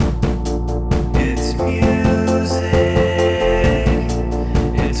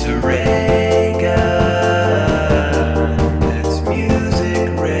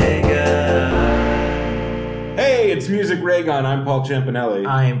Champanelli.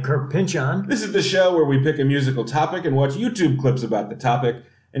 I am Kirk Pinchon. This is the show where we pick a musical topic and watch YouTube clips about the topic.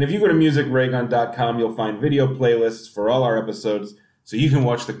 And if you go to musicraygon.com, you'll find video playlists for all our episodes, so you can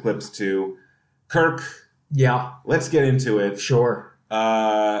watch the clips too. Kirk, Yeah, let's get into it. sure.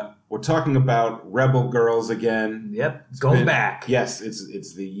 We're talking about Rebel Girls again. Yep, going back. Yes,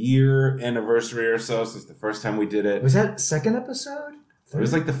 it's the year anniversary or so since the first time we did it. Was that second episode? It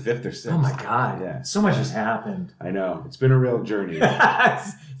was like the 5th or 6th. Oh my God. Yeah. So much has happened. I know. It's been a real journey.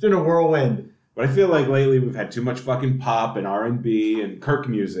 It's been a whirlwind. But I feel like lately we've had too much fucking pop and R&B and Kirk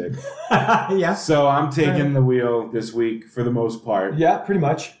music. Yeah. So I'm taking the wheel this week for the most part. Yeah, pretty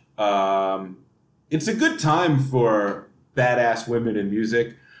much. It's a good time for badass women in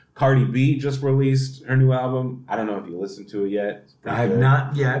music. Cardi B just released her new album. I don't know if you listened to it yet. I have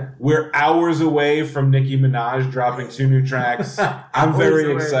not yet. We're hours away from Nicki Minaj dropping 2 new tracks. I'm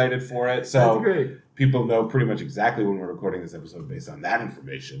very excited for it. So That's great. people know pretty much exactly when we're recording this episode based on that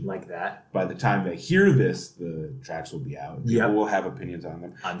information. Like that. By the time they hear this, the tracks will be out. People will have opinions on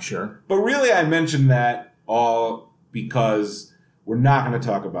them. I'm sure. But really, I mentioned that all because we're not going to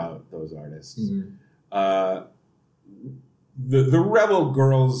talk about those artists. Mm-hmm. The Rebel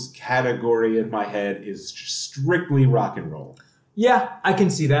Girls category in my head is strictly rock and roll. Yeah, I can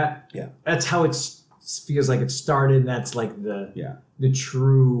see that. Yeah. That's how it feels like it started, and that's like the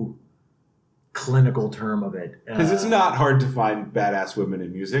true clinical term of it. Because it's not hard to find badass women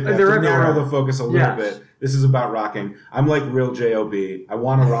in music. I have They're to everywhere. narrow the focus a little bit. This is about rocking. I'm like real J.O.B. I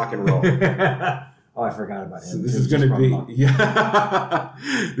want to rock and roll. Oh, I forgot about him. So this is going to be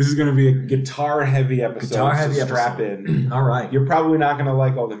this is going to be a guitar heavy episode. Strap in. All right. You're probably not going to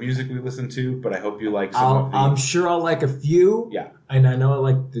like all the music we listen to, but I hope you like some of the... I'm sure I'll like a few. Yeah. And I know I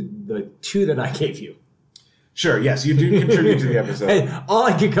like the 2 that I gave you. Sure, yes, you do contribute to the episode. Hey, all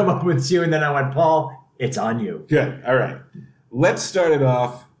I could come up with is you, and then I went, Paul, it's on you. Good. All right. Let's start it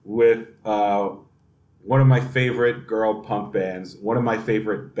off with one of my favorite girl punk bands, one of my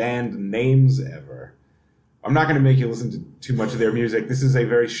favorite band names ever. I'm not going to make you listen to too much of their music. This is a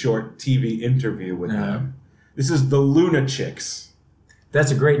very short TV interview with them. This is the Lunachicks.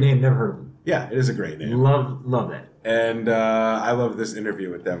 That's a great name. Never heard of them. Yeah, it is a great name. Love it. And I love this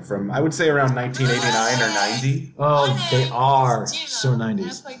interview with them from, I would say, around 1989 or 90. Oh, they are so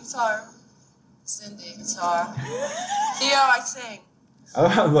 90s. I play guitar. Cindy, guitar. Theo, I sing.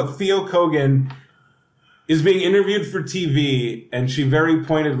 Oh, look, Theo Kogan is being interviewed for TV, and she very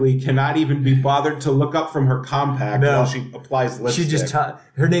pointedly cannot even be bothered to look up from her compact while she applies lipstick. She just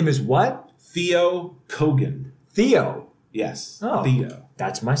her name is what? Theo Kogan. Theo. Yes. Oh, Theo.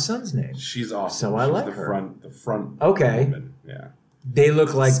 That's my son's name. She's awesome. So I She's like the her. The front Okay. woman. Yeah. They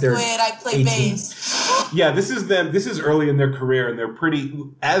look like they're Squid, I play 18. bass. Yeah, this is them. This is early in their career, and they're pretty.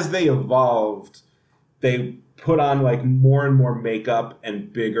 As they evolved, they put on like more and more makeup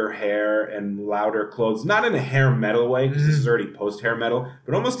and bigger hair and louder clothes. Not in a hair metal way, because this is already post hair metal,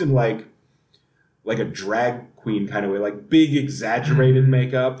 but almost in like a drag queen kind of way, like big exaggerated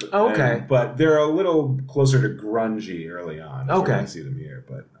makeup. Okay. But they're a little closer to grungy early on. So Okay. you can see them here,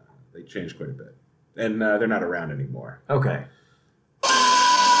 but they changed quite a bit, and they're not around anymore. Okay.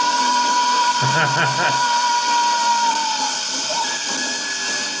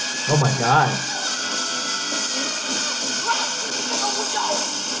 Oh my God.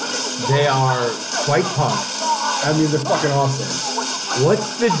 They are quite punk. I mean, they're fucking awesome.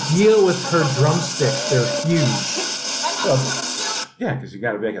 What's the deal with her drumsticks? They're huge. Yeah, because you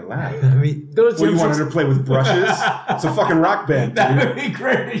got to make it loud. I mean, those What, you wanted drumsticks. to play with brushes? It's a fucking rock band, That dude. would be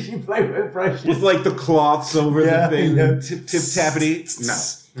great if you played with brushes. With like the cloths over Yeah, the thing, yeah. tip tappity.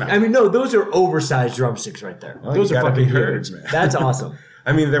 No. I mean, no, those are oversized drumsticks right there. Well, those you are gotta be fucking heard, huge. man. That's awesome.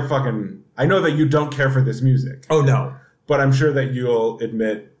 I mean, they're fucking. I know that you don't care for this music, Oh no. but I'm sure that you'll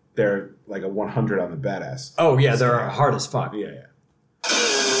admit they're like a 100 on the badass. Oh yeah, they're hard as fuck. Yeah, yeah.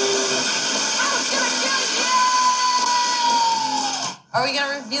 Are we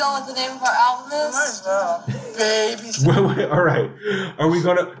gonna reveal what the name of our album is? Might as well. Baby. Wait, all right. Are we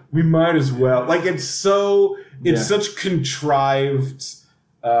gonna? We might as well. Like it's so. It's such contrived.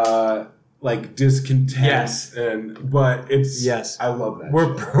 Like discontent. Yes. But it's. Yes. I love that.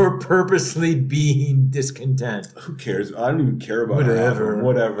 We're shit. purposely being discontent. Who cares? I don't even care about Whatever. our album.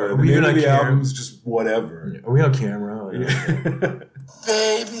 Whatever. The We name do of not the care. album's just whatever. Are we on camera?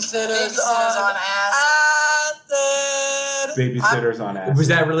 Babysitters on acid. Babysitters on acid. Was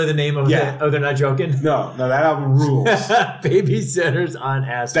that really the name of Yeah. it? Oh, they're not joking? No, that album rules. Babysitters on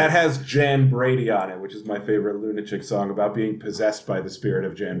acid. That has Jan Brady on it, which is my favorite Lunatic song about being possessed by the spirit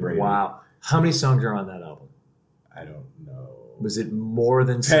of Jan Brady. Wow. How many songs are on that album? I don't know. Was it more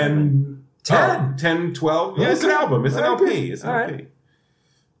than 7? 10, 10, 12. Yeah, it's an album. It's an LP. It's an LP.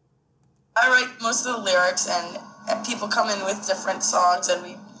 I write most of the lyrics, and people come in with different songs, and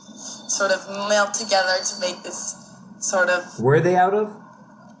we sort of meld together to make this sort of... Where are they out of?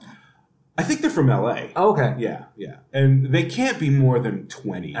 I think they're from LA. Oh, okay. Yeah. And they can't be more than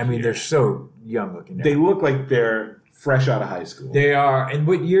 20. I mean, they're so young looking. They look like they're fresh out of high school. They are. And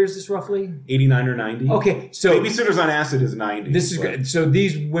what year is this roughly? 89 or 90. Okay, so... Babysitters on Acid is 90. This is good. So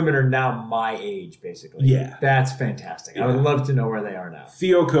these women are now my age, basically. Yeah. That's fantastic. Yeah. I would love to know where they are now.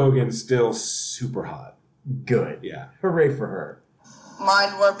 Theo Kogan's still super hot. Good. Yeah. Hooray for her.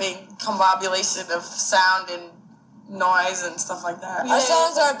 mind-warping combobulation of sound and noise and stuff like that. Our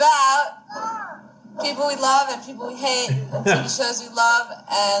songs are about people we love and people we hate, and TV shows we love,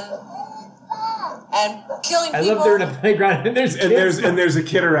 and killing people. I love they're in a playground and there's a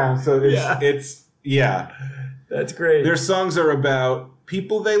kid around, so it's that's great. Their songs are about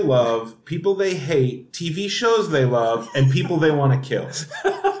people they love, people they hate, TV shows they love, and people they want to kill.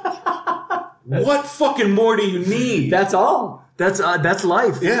 What fucking more do you need? That's all. That's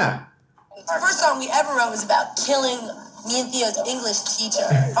life. Yeah. The first song we ever wrote was about killing me and Theo's English teacher.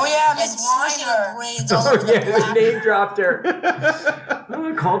 Oh yeah, Miss Miss Weiner. Brains all Oh over the yeah, black. they name dropped her.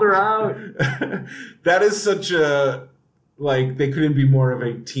 I called her out. That is such a they couldn't be more of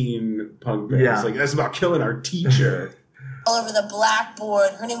a teen punk band. Yeah. It's like that's about killing our teacher. All over the blackboard.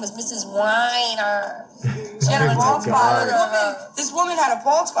 Her name was Mrs. Weiner. She had a Oh, bald my spot. God. This woman had a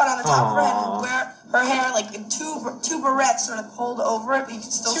bald spot on the top of her head Aw. and wear her hair like in two barrettes sort of pulled over it, but you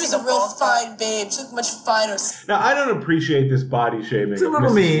could still She see was the a real bald spot. fine babe. She looked much finer. Now I don't appreciate this body shaming It's a of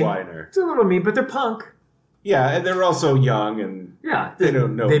little Mrs. mean. Weiner. It's a little mean, but they're punk. Yeah, and they're also young and Yeah, they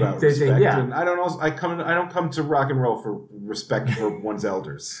don't know about respect. yeah. And I don't come to rock and roll for respect for one's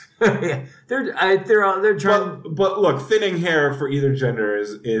elders. Yeah. They're trying. But look, thinning hair for either gender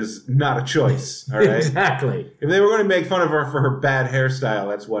is not a choice. All right. Exactly. If they were going to make fun of her for her bad hairstyle,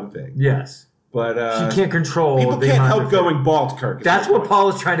 that's one thing. Yes. But She can't control. people the can't amount help of- going bald, Kirk. That's what Paul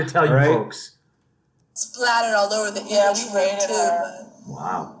is trying to tell you, All right. folks. Splattered all over the Yeah, English we word, rated too. her. But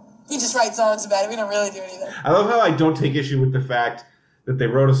Wow. he just writes songs about it. We don't really do anything. I love how I don't take issue with the fact that they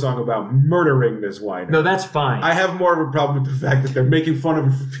wrote a song about murdering Miss Weiner. No, that's fine. I have more of a problem with the fact that they're making fun of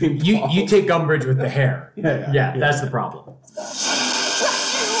her for being bald. You take umbrage with the hair. Yeah, That's the problem.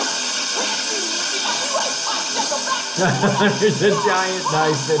 There's a giant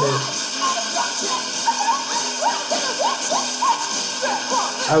knife in it.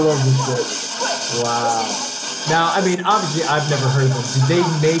 I love this shit. Wow. Now, I mean, obviously, I've never heard of them. Did they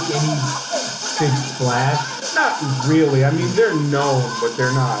make any big splash? Not really. I mean, they're known, but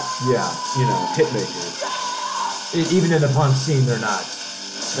they're not, Yeah. hit makers. Even in the punk scene, they're not.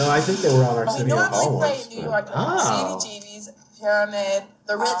 No, I think they were on We Arsenio Hall normally play once. in New but- York. Oh. CBGB's, Pyramid.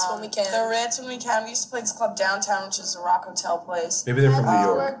 The Ritz when we can. The Ritz when we can. We used to play this club downtown, which is a rock hotel place. Maybe they're from New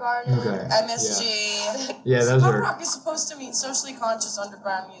York. Okay. MSG. Yeah, those Punk are. rock is supposed to mean socially conscious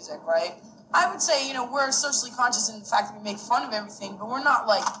underground music, right? I would say, we're socially conscious in the fact that we make fun of everything, but we're not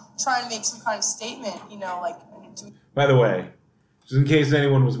trying to make some kind of statement, By the way, just in case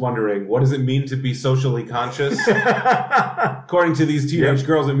anyone was wondering, what does it mean to be socially conscious? According to these teenage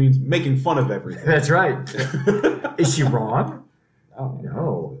girls, it means making fun of everything. That's right. Is she wrong? Oh,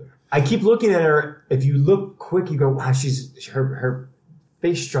 No. I keep looking at her. If you look quick, you go, wow, her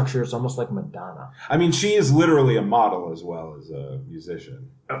face structure is almost like Madonna. I mean, she is literally a model as well as a musician.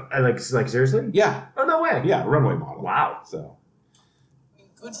 Like seriously? Yeah. Oh, no way. Yeah, runway model. Wow. So.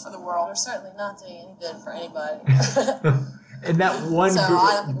 good for the world. We're certainly not doing any good for anybody. And that one So, I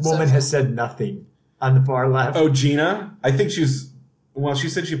don't think I'm woman so- has said nothing on the far left. Oh, Gina? I think she's... Well, she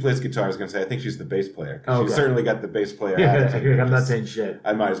said she plays guitar. I was going to say, I think she's the bass player. 'Cause Okay. She's certainly got the bass player Yeah, attitude. I'm not saying shit.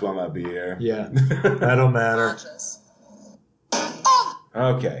 I might as well not be here. Yeah. That don't matter. Conscious.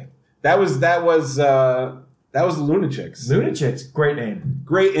 Okay. That was the Lunatics. Lunatics, great name.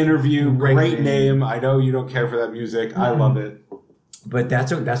 Great interview, Great great name. name. I know you don't care for that music. I love it. But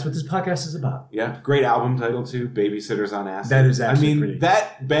that's what this podcast is about. Yeah, great album title too. Babysitters on Acid. That is actually pretty.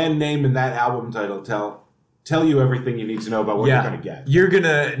 that band name and that album title tell you everything you need to know about what you're going to get. You're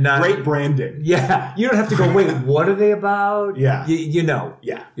gonna not Great branding. Yeah. You don't have to go, wait, what are they about? Yeah. You know.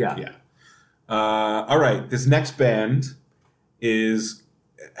 Yeah, Yeah. All right, this next band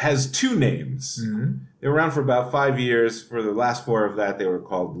has two names. Mm-hmm. They were around for about 5 years. For the last 4 of that, they were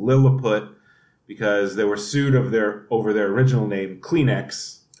called Lilliput because they were sued over their original name,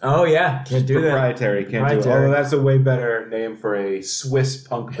 Kleenex. Oh yeah. Can't do that. Proprietary. Can't do it. Proprietary. Although that's a way better name for a Swiss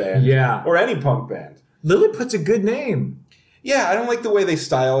punk band. Yeah. Or any punk band. Lilliput's a good name. Yeah, I don't like the way they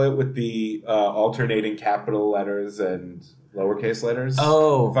style it with the alternating capital letters and lowercase letters.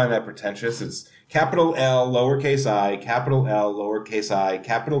 Oh. I find that pretentious. It's capital L, lowercase I, capital L, lowercase I,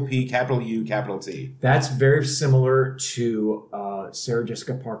 capital P, capital U, capital T. That's very similar to Sarah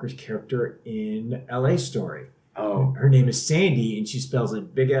Jessica Parker's character in L.A. Story. Oh. Her name is Sandy, and she spells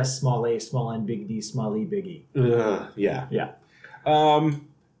it big S, small a, small n, big D, small e, big e. Yeah. Yeah.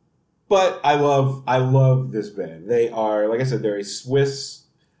 But I love this band. They are, like I said, they're a Swiss.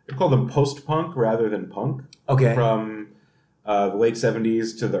 They call them post-punk rather than punk. Okay. From the late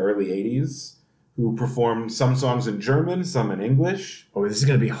 70s to the early 80s, who performed some songs in German, some in English. Oh, this is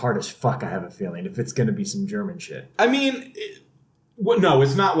going to be hard as fuck, I have a feeling, if it's going to be some German shit. I mean, no,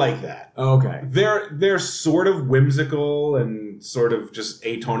 it's not like that. Okay. They're sort of whimsical and sort of just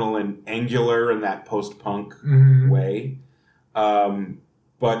atonal and angular in that post-punk way.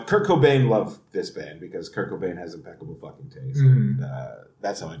 But Kurt Cobain loved this band because Kurt Cobain has impeccable fucking taste. And,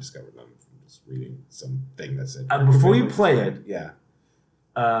 that's how I discovered them, from just reading something that said. Before you play it, yeah,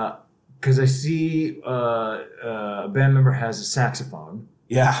 because I see a band member has a saxophone.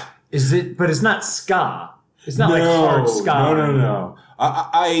 yeah. Is it? But it's not ska. It's not like hard ska. No.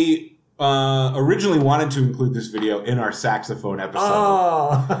 I originally wanted to include this video in our saxophone episode.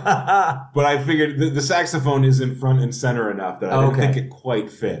 Oh. But I figured the saxophone is in front and center enough that I didn't think it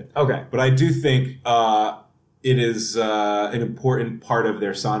quite fit. Okay. But I do think it is an important part of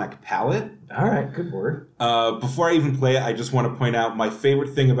their sonic palette. All right, good word. Before I even play it, I just want to point out my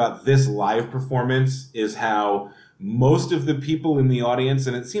favorite thing about this live performance is how most of the people in the audience,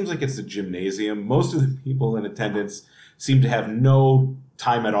 and it seems like it's a gymnasium, most of the people in attendance seem to have no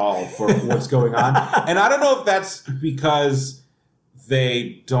time at all for what's going on. And I don't know if that's because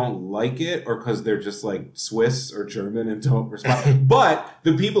they don't like it or because they're just like Swiss or German and don't respond. But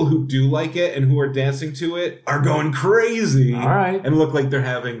the people who do like it and who are dancing to it are going crazy. All right. And look like they're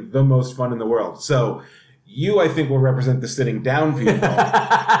having the most fun in the world. So you, I think, will represent the sitting down people.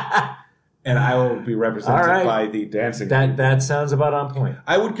 And I will be represented by the dancing people. That sounds about on point.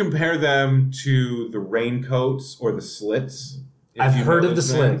 I would compare them to the Raincoats or the Slits. I've heard of the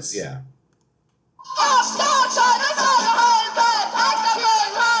Slits. Yeah.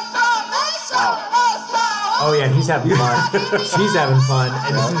 Oh yeah, he's having fun. She's having fun,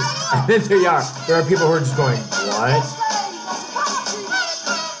 and then there you are. There are people who are just going, "What?"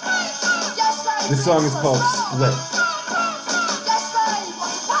 This song is called Split.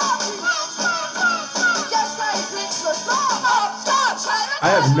 I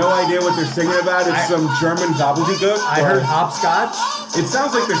have no idea what they're singing about. It's some German gobbledygook. I heard hopscotch. It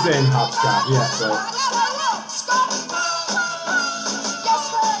sounds like they're saying hopscotch. Yeah. But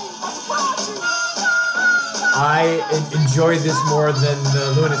I enjoy this more than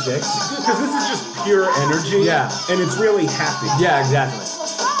the Lunatics. because this is just pure energy. Yeah. And it's really happy. Yeah, exactly.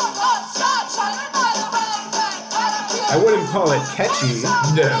 I wouldn't call it catchy,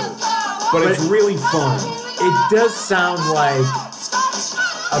 No. but it's really fun. It does sound like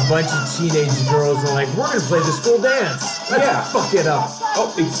a bunch of teenage girls are like, we're going to play the school dance. Let's fuck it up.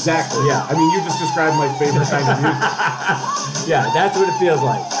 Oh, exactly. Yeah. I mean, you just described my favorite kind of music. Yeah, that's what it feels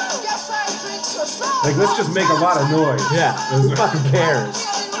like. Like, let's just make a lot of noise. Yeah, who fucking cares?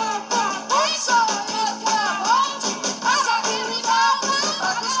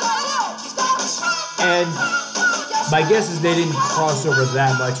 And my guess is they didn't cross over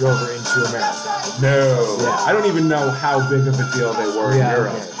that much over into America. No. Yeah. I don't even know how big of a deal they were in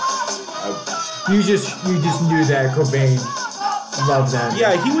Europe. Okay. You just knew that Cobain loved them.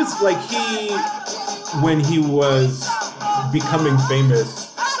 Yeah, he was like, when he was becoming famous,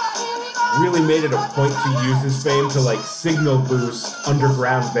 really made it a point to use his fame to like signal boost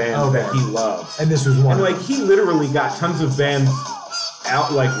underground bands that he loved. And this was one. And like he literally got tons of bands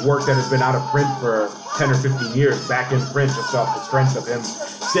out, like work that has been out of print for 10 or 15 years back in print just off the strength of him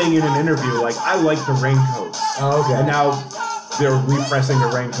saying in an interview like, I like the Raincoats. Oh, okay. And now they're repressing the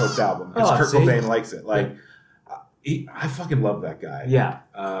Raincoats album because Kurt Cobain likes it. Like, I fucking love that guy. Yeah.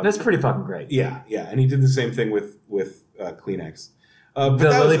 That's pretty fucking great. Yeah, yeah. And he did the same thing with Kleenex. The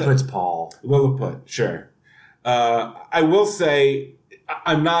Lilliput's Paul. Lilliput, sure. I will say,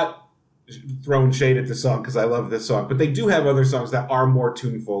 I'm not throwing shade at the song because I love this song, but they do have other songs that are more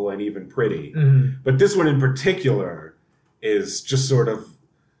tuneful and even pretty. Mm-hmm. But this one in particular is just sort of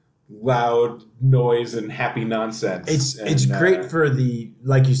loud noise and happy nonsense. It's great for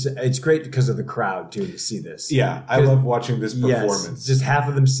like you said, it's great because of the crowd too to see this. Yeah, I love watching this performance. Yes, just half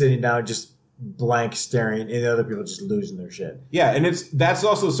of them sitting down, just blank staring, and the other people just losing their shit. Yeah, and that's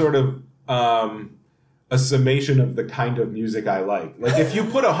also sort of a summation of the kind of music I like. Like if you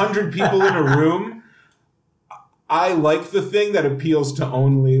put 100 people in a room, I like the thing that appeals to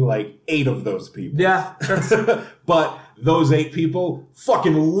only like 8 of those people. Yeah. But those 8 people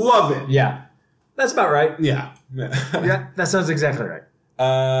fucking love it. Yeah. That's about right. Yeah. Yeah, that sounds exactly right.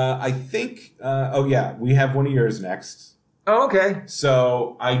 I think, we have one of yours next. Oh, okay.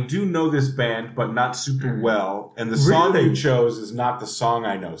 So I do know this band, but not super well. And the song Really? you chose is not the song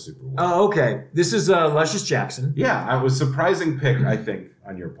I know super well. Oh, okay. This is Luscious Jackson. Yeah, it was a surprising pick, I think,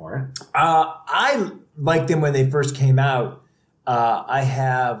 on your part. I liked them when they first came out. I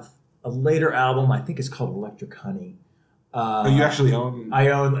have a later album. I think it's called Electric Honey. You actually own... I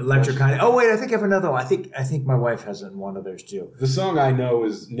own Electric Honey. Oh wait, I think I have another one. I think my wife has one of theirs too. The song I know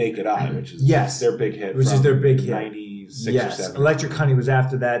is Naked Eye, which is their big hit. Which is their big hit. 96 or Yes, 7. Electric Honey was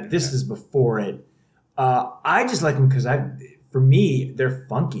after that. This is before it. I just like them because for me, they're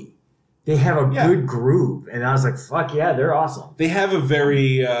funky. They have a good groove, and I was like, "Fuck yeah, they're awesome." They have a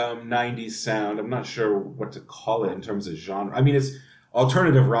very 90s sound. I'm not sure what to call it in terms of genre. I mean, it's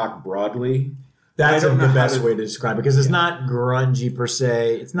alternative rock broadly. That's I don't the know best way to describe it because it's not grungy per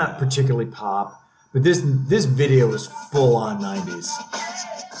se. It's not particularly pop, but this video is full on 90s.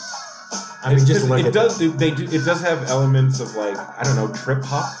 I mean, just look it at does. It does have elements of like I don't know trip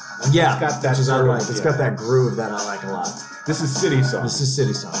hop. Yeah, it's got that. which is I sort like. of, It's got that groove that I like a lot. This is City Song. This is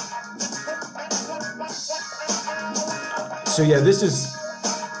City Song. So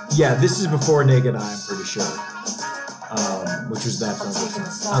this is before Naked Eye. I'm pretty sure. Which was that film.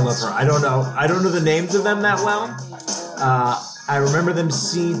 I love her. I don't know the names of them that well. I remember them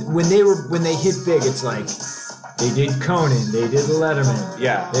seeing when they hit big. It's like they did Conan, they did Letterman.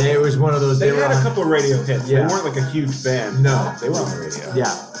 Yeah, it was one of those. They had a couple radio hits. Yeah. They weren't like a huge band. No, they were on the radio.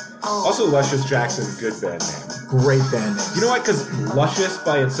 Yeah. Also, Luscious Jackson, good band name. Great band name. You know what? Because luscious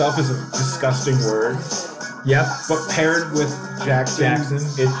by itself is a disgusting word. Yep. But paired with Jackson,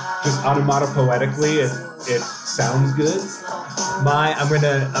 it just onomatopoetically it sounds good. I'm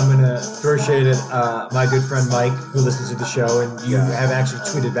gonna throw shade at my good friend Mike, who listens to the show, and you have actually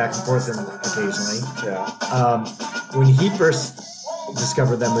tweeted back and forth them occasionally. Yeah. When he first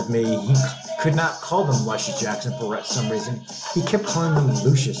discovered them with me, he could not call them Luscious Jackson for some reason. He kept calling them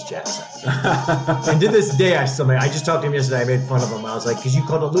Lucius Jackson. And to this day, I just talked to him yesterday. I made fun of him. I was like, "Because you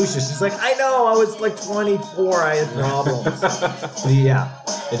called it Lucius." He's like, "I know. I was like 24. I had problems." But yeah,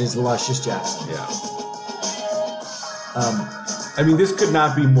 it is Luscious Jackson. Yeah. I mean, this could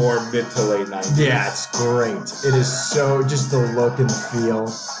not be more mid to late 90s. Yeah, it's great. It is so, just the look and the feel.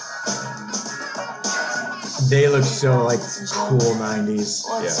 They look so like cool 90s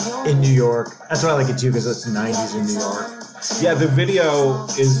in New York. That's why I like it too, because it's 90s in New York. Yeah, the video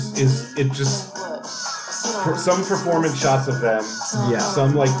is just some performance shots of them. Yeah.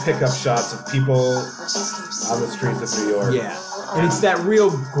 Some like pickup shots of people on the streets of New York. Yeah. And it's that real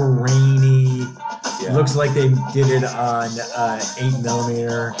grainy. Yeah. Looks like they did it on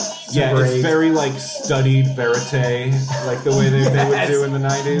 8mm. Yeah, it's very like studied verite, like the way they would do in the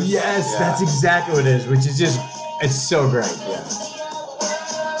 90s. Yes, that's exactly what it is, which is just, it's so great. Yeah.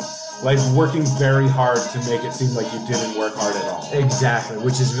 Like working very hard to make it seem like you didn't work hard at all. Exactly,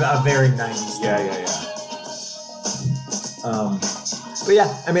 which is a very 90s thing. Yeah. But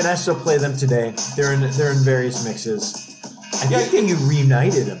yeah, I mean, I still play them today. They're in various mixes. I think they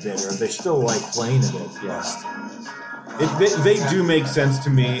reunited a bit, or they're still like playing a bit. Yes. They do make sense to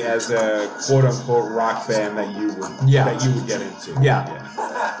me as a quote unquote rock band that you would get into. Yeah,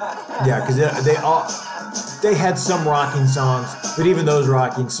 because they had some rocking songs, but even those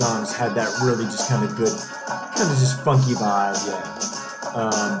rocking songs had that really just kind of good, kind of just funky vibe. Yeah.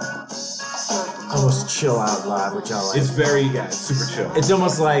 Almost chill out vibe, which I like. It's very it's super chill. It's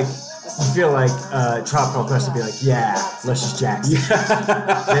almost like you feel like Trop Call Quest would be like, yeah, Luscious Jackson.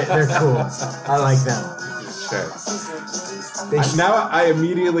 They're cool. I like them. Sure. Now I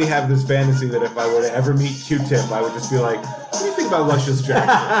immediately have this fantasy that if I were to ever meet Q-Tip, I would just be like, what do you think about Luscious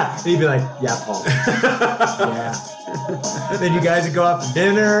Jackson? And he'd be like, yeah, Paul. Yeah. Then you guys would go out for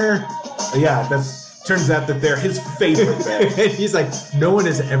dinner. Yeah, turns out that they're his favorite band. And he's like, no one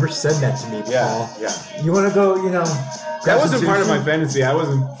has ever said that to me, Paul. Yeah. You want to go, That wasn't part of my fantasy.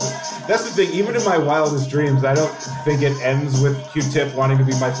 That's the thing. Even in my wildest dreams, I don't think it ends with Q-Tip wanting to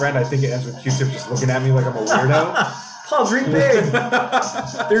be my friend. I think it ends with Q-Tip just looking at me like I'm a weirdo. Paul, dream big.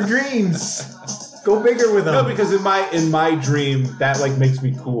 They're dreams. Go bigger with them. No, because in my dream, that like makes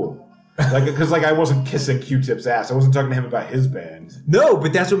me cool. Because I wasn't kissing Q-Tip's ass. I wasn't talking to him about his band. No,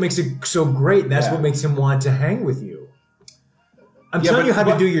 but that's what makes it so great. That's what makes him want to hang with you. I'm telling you how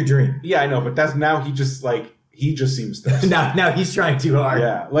to do your dream. Yeah, I know, but that's now he just seems thirsty. now he's trying too hard.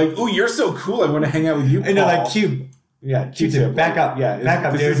 Yeah, like, ooh, you're so cool. I want to hang out with you, Paul. And they're like, Q, Yeah, Q-tip, back up. Yeah, back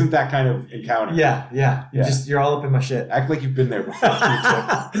up, this dude. isn't that kind of encounter. Yeah. You're all up in my shit. Act like you've been there before.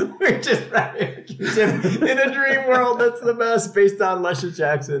 Q-tip. We're just right Q-tip in a dream world. That's the best, based on Luscious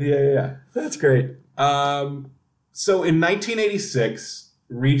Jackson. Yeah. That's great. So in 1986,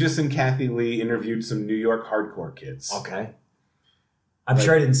 Regis and Kathy Lee interviewed some New York hardcore kids. Okay. I'm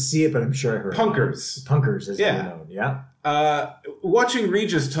sure I didn't see it, but I'm sure I heard Punkers. Punkers, as they're known. Yeah. Watching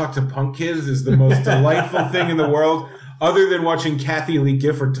Regis talk to punk kids is the most delightful thing in the world, other than watching Kathy Lee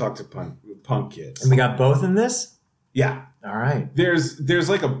Gifford talk to punk kids. And we got both in this? Yeah. All right. There's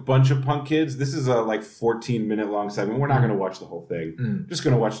like a bunch of punk kids. This is a 14-minute long segment. We're not going to watch the whole thing. Just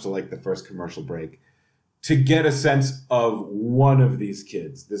going to watch till the first commercial break to get a sense of one of these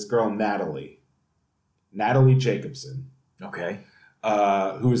kids. This girl, Natalie Jacobson. Okay.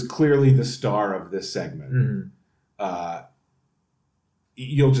 Who is clearly the star of this segment. Mm-hmm.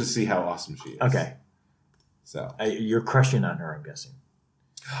 You'll just see how awesome she is. Okay. So you're crushing on her, I'm guessing.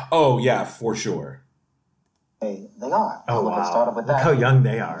 Oh yeah, for sure. They are. Oh We'll wow! get started with Look that how young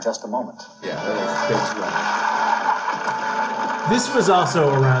they are. in just a moment. Yeah, they're This was also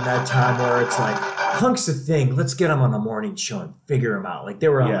around that time where it's like, punk's a thing. Let's get them on the morning show and figure them out. Like they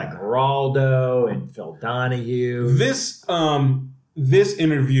were on Geraldo and Phil Donahue. This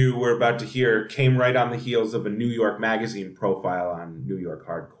interview we're about to hear came right on the heels of a New York magazine profile on New York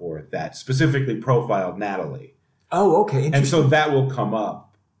hardcore that specifically profiled Natalie. Oh, okay. And so that will come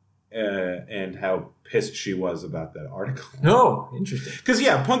up and how pissed she was about that article. No, interesting. Because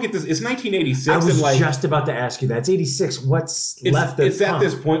punk it's 1986. I was and just about to ask you that. It's 86. What's left of It's punk? at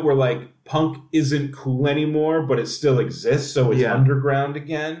this point where punk isn't cool anymore, but it still exists, so it's underground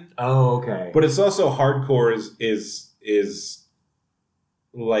again. Oh, okay. But it's also hardcore is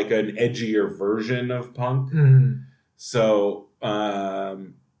like an edgier version of punk. Mm-hmm. So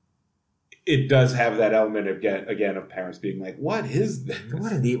it does have that element of parents being like, "What is this?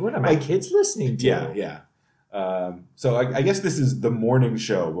 What are my kids listening to?" Yeah. So I guess this is the morning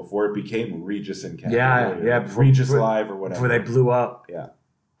show before it became Regis and Kathy. Yeah. Regis Live or whatever. Before they blew up. Yeah.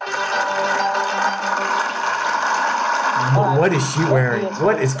 What is she wearing?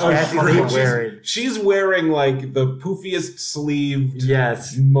 What is Kathy Lee wearing? She's wearing the poofiest sleeved,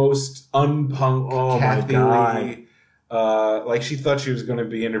 most unpunk Kathy Lee. She thought she was going to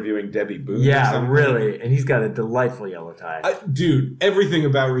be interviewing Debbie Booth. Yeah, really. And he's got a delightful yellow tie. Dude, everything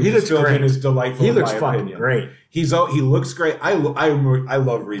about Regis Philbin is delightful. He looks in my fucking opinion. great. He looks great. I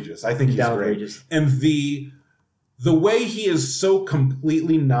love Regis. I think he's great. Regis. And the way he is so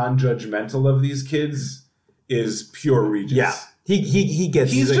completely non-judgmental of these kids is pure Regis. Yeah, he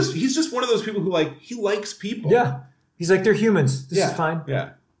gets. He's just one of those people who he likes people. Yeah, he's like, they're humans. This is fine.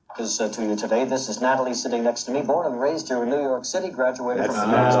 Yeah. Because to you today, this is Natalie sitting next to me, born and raised here in New York City, graduated from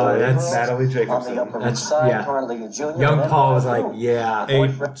the that's Natalie Jacobson. on the Upper East Side, currently a junior. Young Paul was like, yeah. A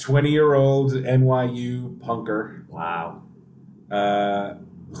 20-year-old NYU punker. Wow.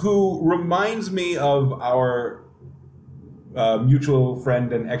 Who reminds me of our mutual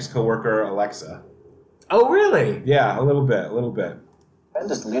friend and ex-coworker, Alexa. Oh, really? Yeah, a little bit.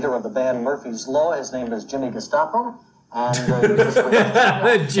 And is the leader of the band Murphy's Law. His name is Jimmy Gestapo.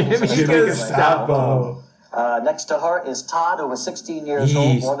 And Jimmy Gestapo. Next to her is Todd, who was 16 years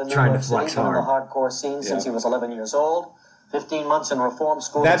old, born in New York City, been on the hardcore scene since he was 11 years old. 15 months in reform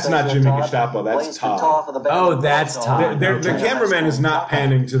school. That's not Jimmy Gestapo. That's Todd. Oh, that's Todd. The cameraman is not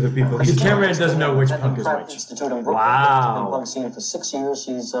panning to the people. The cameraman doesn't know which punk is which. Institute in Brooklyn. Wow. Been punk scene for 6 years.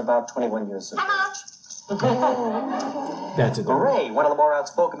 She's about 21 years of age. That's a Ray, one of the more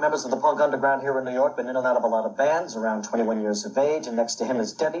outspoken members of the punk underground here in New York, been in and out of a lot of bands, around 21 years of age. And next to him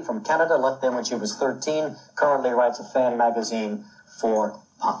is Debbie from Canada, left there when she was 13, currently writes a fan magazine for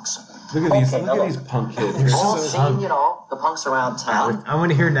punks. Look at these punk kids. They're All so seen, punk. the punks around town. I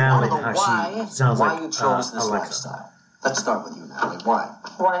want to hear Natalie I don't know how she sounds why like you chose this Alexa. lifestyle. Let's start with you, Natalie. Why?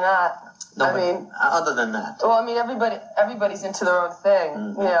 Why not? No, I mean, other than that. well, I mean, everybody's into their own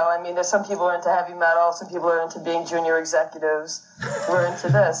thing. There's some people are into heavy metal, some people are into being junior executives. We're into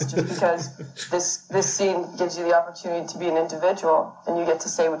this just because this scene gives you the opportunity to be an individual, and you get to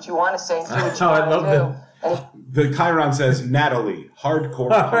say what you want to say and do what you want to do. The Chiron says, Natalie,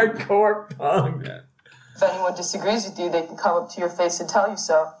 hardcore punk. Hardcore punk. Yeah. If anyone disagrees with you, they can come up to your face and tell you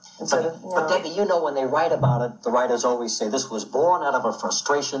so. But Debbie, when they write about it, the writers always say this was born out of a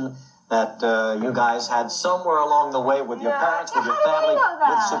frustration that you guys had somewhere along the way with your parents, with your family,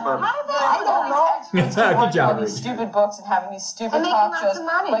 with Super. I don't know. Good job, These Reggie. stupid books and having these stupid talk shows.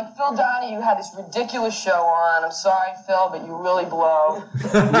 Like Phil Donahue had this ridiculous show on. I'm sorry, Phil, but you really blow.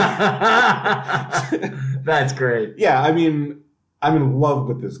 That's great. Yeah, I mean, I'm in love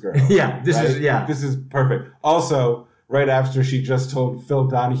with this girl. Yeah, this is This is perfect. Also, right after she just told Phil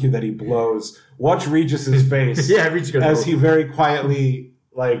Donahue that he blows. Watch Regis's face Yeah, Regis goes, as he very quietly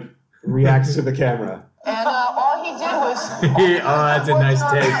like reacts to the camera. And all he did was... that's a nice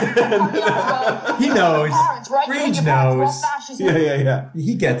take. He knows. Reg knows. Yeah.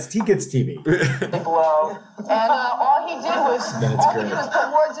 He gets TV. Blow. And all he did was put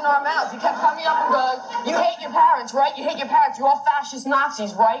words in our mouths. He kept coming up and going, "You hate your parents, right? You hate your parents. You're all fascist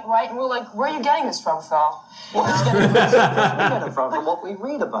Nazis, right? Right?" And we're like, "Where are you getting this from, Phil?" Well, we get it from what we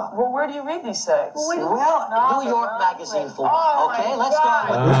read about. Well, where do you read these things? New York Magazine for okay, let's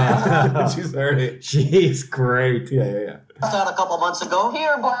go. She's already. She's great. Yeah. Out a couple months ago.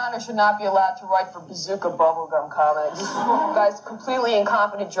 Peter Blauner should not be allowed to write for Bazooka Bubblegum Comics. This guy's a completely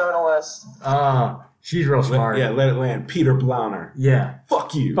incompetent journalist. She's real smart. Let it land. Peter Blauner. Yeah.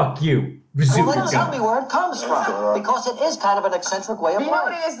 Fuck you. Fuck you. Well, then tell me where it comes from, because it is kind of an eccentric way of You know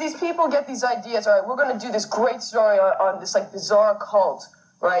what life. it is? These people get these ideas. All right, we're going to do this great story on this like bizarre cult,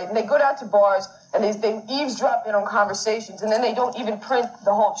 right? And they go down to bars and they eavesdrop in on conversations, and then they don't even print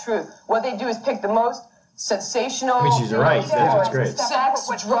the whole truth. What they do is pick the most sensational. I mean, she's right. That's what's great. Sex,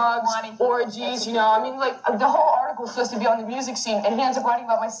 drugs, orgies. You know, I mean, like the whole article is supposed to be on the music scene, and he ends up writing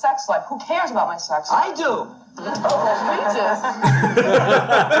about my sex life. Who cares about my sex life? I do.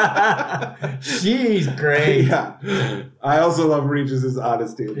 She's great. Yeah. I also love Regis's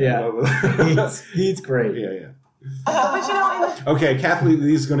honesty. Yeah. He's great. Yeah. But you know, Okay, Kathleen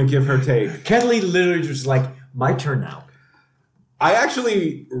Lee's going to give her take. Kathleen literally just like, my turn now. I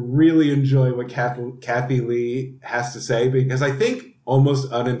actually really enjoy what Kathy Lee has to say, because I think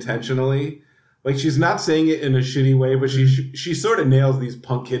almost unintentionally, like she's not saying it in a shitty way, but she sort of nails these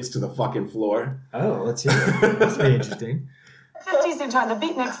punk kids to the fucking floor. Oh, let's hear it. That's very interesting. 50s they're trying the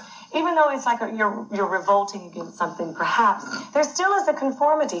beatniks, even though it's like you're revolting against something, perhaps, there still is a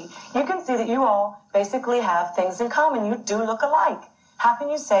conformity. You can see that you all basically have things in common. You do look alike. How can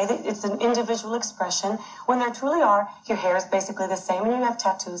you say that it's an individual expression when there truly are? Your hair is basically the same and you have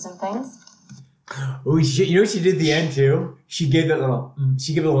tattoos and things. Oh, you know what she did at the end too? She gave a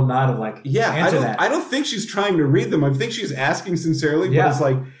little nod of like, answer that. I don't think she's trying to read them. I think she's asking sincerely, but Yeah. it's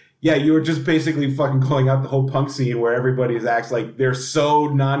like, yeah, you were just basically fucking calling out the whole punk scene where everybody acts like they're so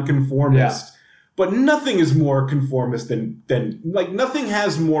nonconformist. But nothing is more conformist than like nothing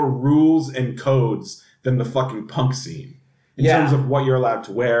has more rules and codes than the fucking punk scene. In terms of what you're allowed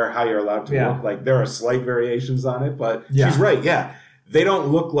to wear, how you're allowed to look. Like there are slight variations on it, but she's right, They don't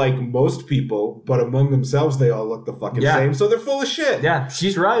look like most people, but among themselves they all look the fucking same, so they're full of shit. Yeah,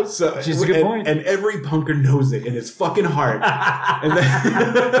 she's right. So, she's a good point. And every punker knows it in his fucking heart. and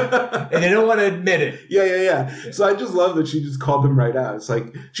they don't want to admit it. Yeah. So I just love that she just called them right out. It's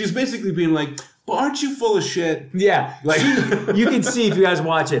like, she's basically being like, but aren't you full of shit? Yeah. Like you can see if you guys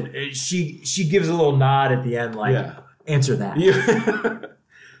watch it, she gives a little nod at the end like, answer that.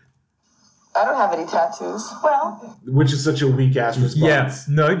 I don't have any tattoos. Well, which is such a weak ass response. Yes,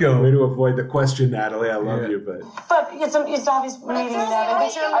 no, I don't. Way to avoid the question, Natalie. I love you, but it's obvious meeting that.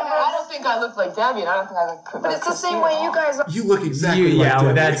 I don't think I look like Debbie, and I don't think I look. But it's the same way you guys. You look exactly like Debbie.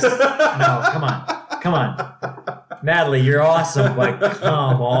 But that's no. Come on, Natalie, you're awesome. Like,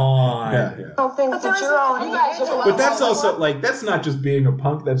 come on. Yeah. I don't think that you're all. You guys are. But that's also like that's not just being a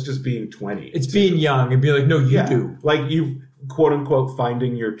punk. That's just being 20. It's being young and be like, no, you do. Like you. "Quote unquote,"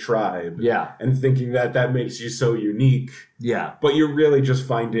 finding your tribe, and thinking that makes you so unique, But you're really just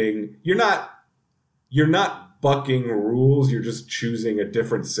finding you're not bucking rules. You're just choosing a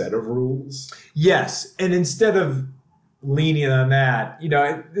different set of rules. Yes, and instead of leaning on that,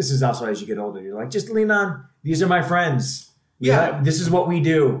 this is also as you get older. You're like, just lean on. These are my friends. This is what we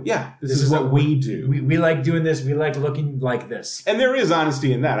do. Yeah, this is what we do. We like doing this. We like looking like this. And there is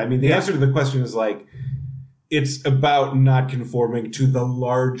honesty in that. I mean, the answer to the question is like. It's about not conforming to the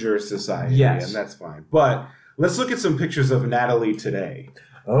larger society, and that's fine. But let's look at some pictures of Natalie today.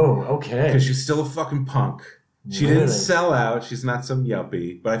 Oh, okay. Because she's still a fucking punk. She didn't sell out. She's not some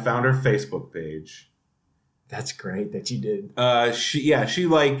yuppie. But I found her Facebook page. That's great that you did.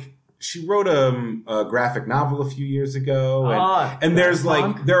 She wrote a graphic novel a few years ago, and there's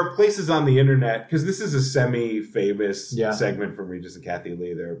like there are places on the internet because this is a semi-famous segment from Regis and Kathy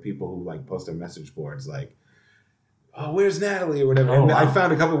Lee. There are people who like post on message boards like. Oh, where's Natalie or whatever? And I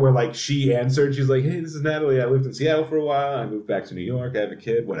found a couple where like she answered. She's like, "Hey, this is Natalie. I lived in Seattle for a while. I moved back to New York. I have a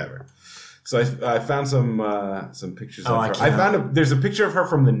kid. Whatever." So I found some pictures of her. I found there's a picture of her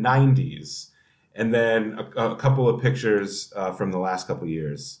from the 90s, and then a couple of pictures from the last couple of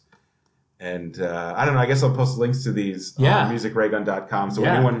years. And I don't know. I guess I'll post links to these on musicraygun.com. So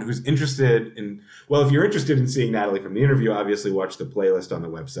anyone who's interested in, well, if you're interested in seeing Natalie from the interview, obviously watch the playlist on the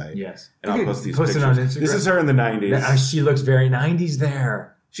website. Yes. And I'll post these Post pictures. it on Instagram. This is her in the 90s. She looks very 90s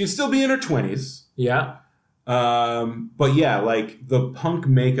there. She'd still be in her 20s. Yeah. But yeah, like the punk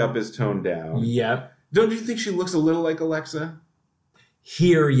makeup is toned down. Yep. Don't you think she looks a little like Alexa?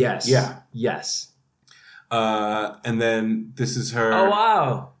 Here, yes. Yeah. Yes. And then this is her. Oh,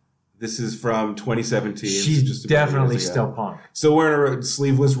 wow. This is from 2017. She's just definitely still punk. Still wearing a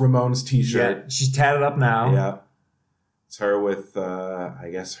sleeveless Ramones t-shirt. Yeah, she's tatted up now. Yeah. It's her with, I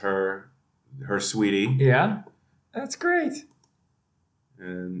guess, her sweetie. Yeah. That's great.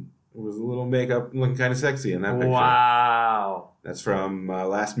 And it was a little makeup looking kind of sexy in that picture. Wow. That's from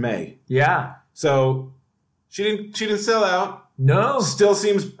last May. Yeah. So she didn't sell out. No. Still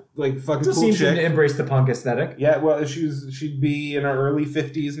seems like fucking Still cool seems chick. to embrace the punk aesthetic. Yeah, well, she'd be in her early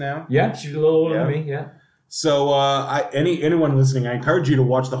 50s now. Yeah, she's a little older than me. Yeah. So anyone listening, I encourage you to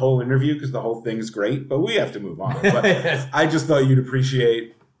watch the whole interview because the whole thing's great. But we have to move on. But Yes. I just thought you'd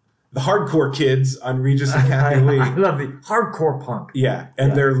appreciate the hardcore kids on Regis and Kathy Lee. I love the hardcore punk. Yeah,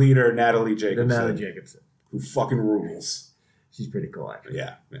 and their leader Natalie Jacobson, who fucking rules. She's pretty cool, actually.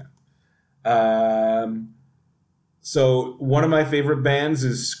 Yeah. So one of my favorite bands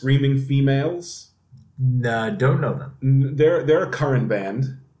is Screaming Females. No, don't know them. They're a current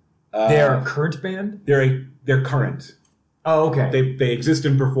band. They're a current band? They're current. Oh, okay. They exist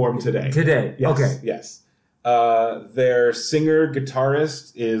and perform today. Today. Yes, Okay. Yes. Their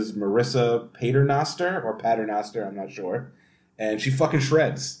singer-guitarist is Marissa Paternoster, or Paternoster, I'm not sure. And she fucking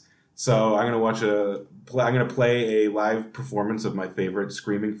shreds. So I'm gonna play a live performance of my favorite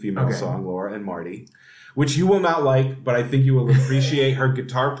screaming female song, Laura and Marty, which you will not like, but I think you will appreciate her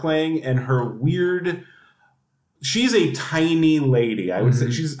guitar playing and her weird. She's a tiny lady. I would say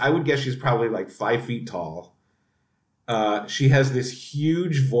I would guess she's probably like 5 feet tall. She has this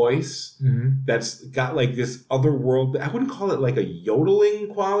huge voice that's got like this other world. I wouldn't call it like a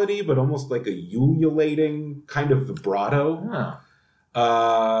yodeling quality, but almost like a ululating kind of vibrato.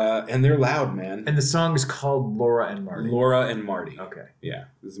 Oh. And they're loud, man. And the song is called Laura and Marty. Laura and Marty. Okay. Yeah,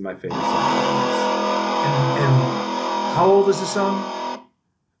 this is my favorite song. And how old is the song?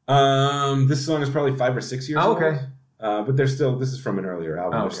 This song is probably 5 or 6 years old. Okay. But they're still. This is from an earlier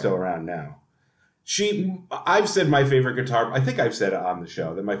album. Okay. They're still around now. I've said my favorite guitar. I think I've said it on the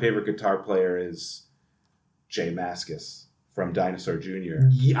show that my favorite guitar player is Jay Mascis from Dinosaur Jr.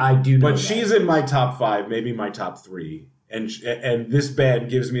 Yeah, I do know But that. she's in my top 5, maybe my top 3. And this band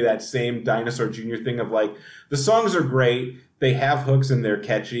gives me that same Dinosaur Jr. thing of like, the songs are great, they have hooks and they're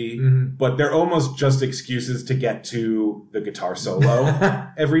catchy, but they're almost just excuses to get to the guitar solo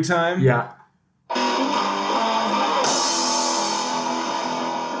every time. Yeah.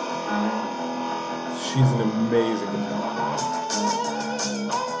 She's an amazing guitar player.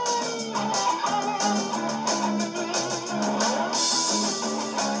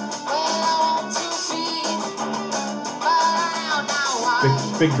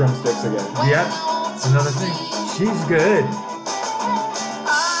 Big drumsticks again. Yep. It's another thing. She's good.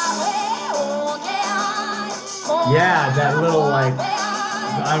 Yeah, that little like,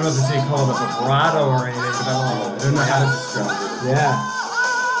 I don't know if it's you call it a vibrato or anything, but I don't know how to describe it. Yeah.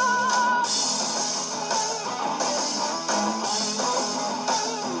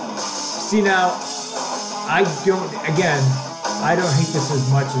 See now, I don't hate this as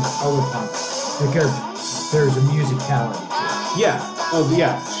much as other punk because there's a musicality to it. Yeah. Oh,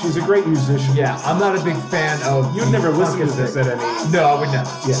 yeah. She's a great musician. Yeah, I'm not a big fan of. You'd never listen to punk this at any. No, I would never.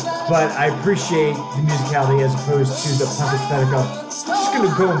 Yeah. But I appreciate the musicality as opposed to the punk aesthetic of just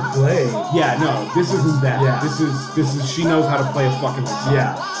gonna go and play. Yeah, no, this isn't that. Yeah. This is she knows how to play a fucking guitar.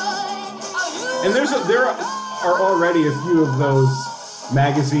 Yeah. And there are already a few of those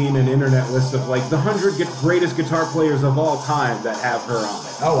magazine and internet lists of like the 100 greatest guitar players of all time that have her on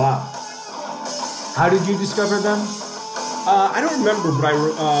it. Oh wow. How did you discover them? I don't remember, but I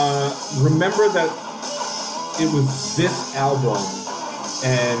remember that it was this album,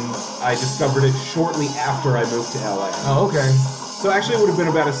 and I discovered it shortly after I moved to LA. Oh, okay. So actually, it would have been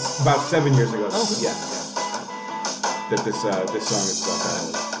about 7 years ago. Okay. Yeah. That this song is about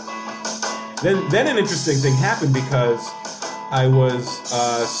that. Then an interesting thing happened because I was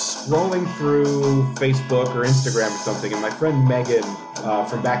scrolling through Facebook or Instagram or something, and my friend Megan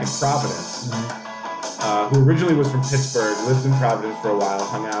from back in Providence, who originally was from Pittsburgh, lived in Providence for a while,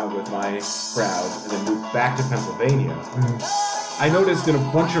 hung out with my crowd, and then moved back to Pennsylvania. I noticed in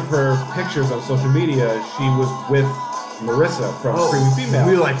a bunch of her pictures on social media, she was with Marissa from Screaming Female.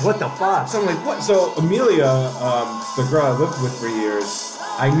 We were like, what the fuck? So I'm like, what? So Amelia, the girl I lived with for years,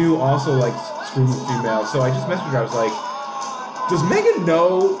 I knew also like Screaming Female, so I just messaged her. I was like, does Megan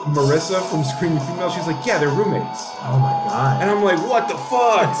know Marissa from Screaming Female? She's like, yeah, they're roommates. Oh my god. And I'm like, what the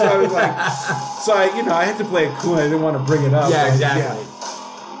fuck? So I was like, I had to play it cool. I didn't want to bring it up. Yeah, but, exactly.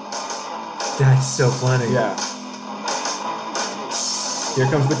 That's so funny. Yeah. Here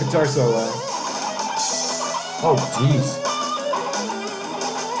comes the guitar solo. Oh, jeez.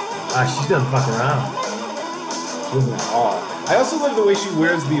 She's done fucking around. She was in awe. I also love the way she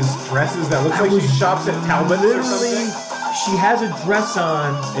wears these dresses that look like she shops at Talbot's or something. She has a dress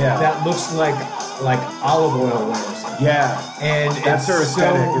on that looks like olive oil wears. Yeah. And that's her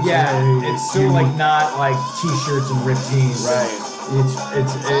aesthetic. So, it's so unique. like not like t-shirts and ripped jeans. Right.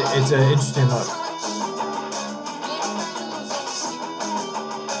 It's an interesting look.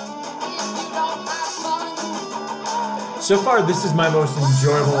 So far, this is my most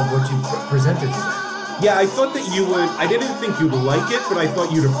enjoyable of what you presented today. Yeah, I thought that you would. I didn't think you'd like it, but I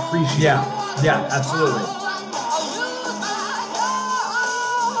thought you'd appreciate it. Yeah, absolutely.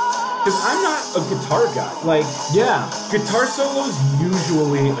 Because I'm not a guitar guy. Like, guitar solos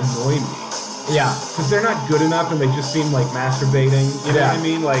usually annoy me. Yeah. Because they're not good enough and they just seem like masturbating. You know what I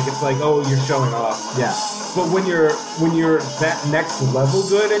mean? Like, it's like, oh, you're showing off. Yeah. But when you're that next level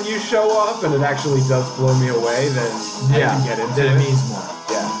good and you show off and it actually does blow me away, then I can get into then it. It means more.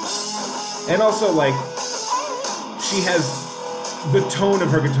 Yeah. And also, like, she has the tone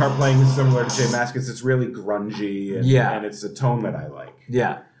of her guitar playing is similar to Jay Mascis. It's really grungy and it's a tone that I like.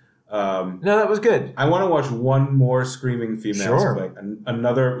 Yeah. No, that was good. I want to watch one more Screaming Females. Sure. Like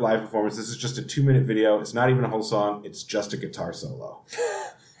another live performance. This is just a 2-minute video. It's not even a whole song. It's just a guitar solo.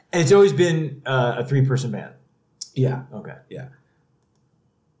 And it's always been a 3-person band. Yeah. Okay. Yeah.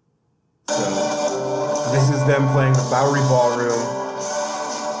 So this is them playing the Bowery Ballroom.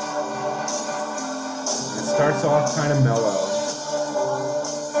 It starts off kind of mellow.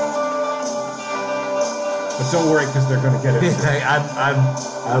 But don't worry, because they're going to get it.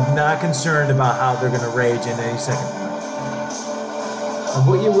 I'm not concerned about how they're going to rage in any second.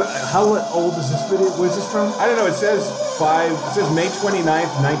 How old is this video? Where's this from? I don't know. It says May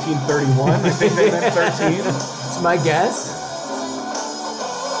 29th, 1931. I think they meant 13. It's my guess.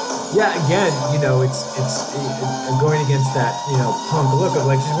 Yeah, again, it's going against that, punk look of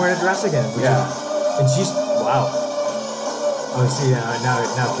like she's wearing a dress again. And she's, wow. Oh, see, now it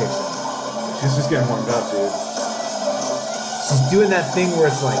kicks in. She's just getting warmed up, dude. She's doing that thing where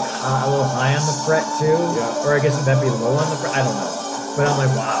it's like a little high on the fret too. Yeah. Or I guess would that be low on the fret? I don't know. But I'm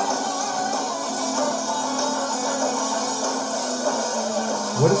like, wow.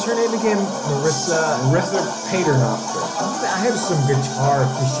 What is her name again? Marissa Paternoster. I have some guitar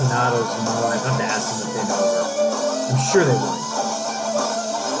aficionados in my life. I have to ask them if they know her. I'm sure they would.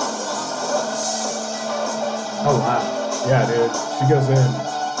 Oh, wow. Yeah, dude. She goes in.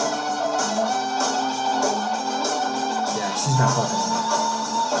 Yeah, she's not fucking.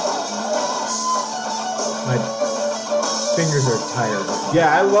 My fingers are tired.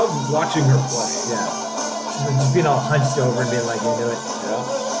 Yeah, I love watching her play. Yeah. She's just being all hunched over and being like, you know it. Yeah.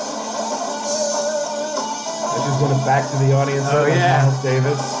 I just went back to the audience. Oh, like yeah. Miles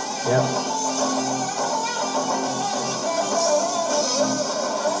Davis. Yep.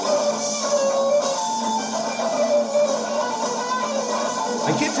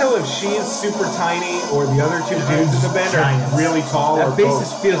 I can't tell if she's super tiny or the other two dudes in the band are Giants. really tall. That or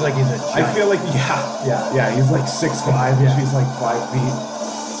bassist both. feels like he's a giant. I feel like, yeah, he's like 6'5", and she's like 5 feet.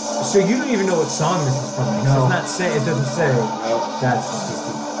 So you don't even know what song this is from. No. It doesn't say. No, That's just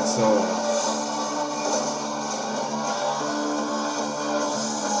a solo.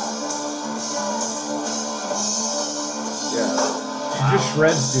 Yeah. She just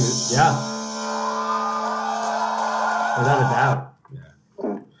shreds, dude. yeah. Without a doubt.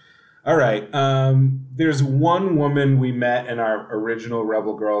 All right. There's one woman we met in our original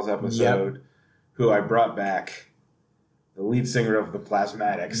Rebel Girls episode who I brought back. The lead singer of the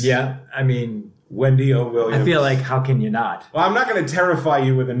Plasmatics. Yeah. I mean, Wendy O. Williams. I feel like, how can you not? Well, I'm not going to terrify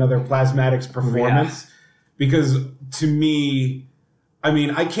you with another Plasmatics performance because to me, I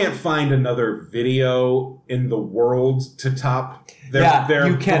mean, I can't find another video in the world to top their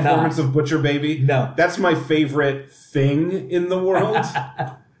you cannot. performance of Butcher Baby. No. That's my favorite thing in the world.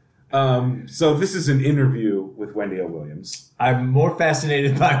 So this is an interview with Wendy O. Williams. I'm more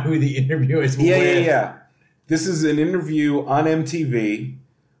fascinated by who the interview is with. Yeah. This is an interview on MTV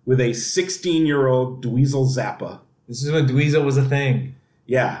with a 16-year-old Dweezil Zappa. This is when Dweezil was a thing.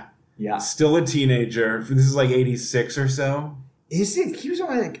 Yeah. Yeah. Still a teenager. This is like 86 or so. Is it? He was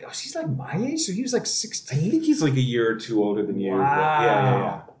only like, she's like my age, so he was like I 16? think he's like a year or two older than you. Wow. But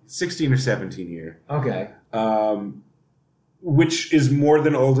yeah. 16 or 17 year. Okay. which is more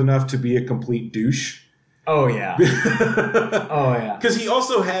than old enough to be a complete douche. Oh yeah. Oh yeah. Because he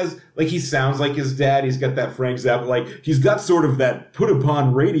also has, like, he sounds like his dad. He's got that Frank Zappa, like, he's got sort of that put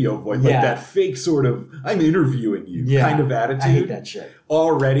upon radio voice, like Yeah. that fake sort of I'm interviewing you kind of attitude. I hate that shit.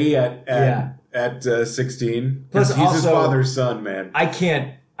 Already at 16. Plus, He's his also, father's son, man. I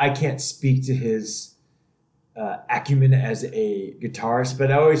can't speak to his acumen as a guitarist,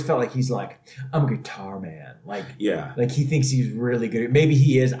 but I always felt like he's like, I'm a guitar man. Like he thinks he's really good. Maybe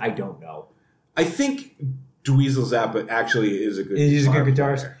he is. I don't know. I think Dweezil Zappa actually is a good He's a good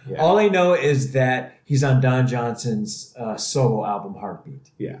guitarist. player. Yeah. All I know is that he's on Don Johnson's solo album,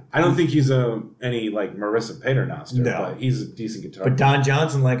 Heartbeat. Yeah. I don't think he's any like Marissa Paternoster, No. but he's a decent guitar But player. Don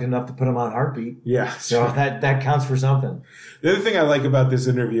Johnson liked enough to put him on Heartbeat. Yeah. So that counts for something. The other thing I like about this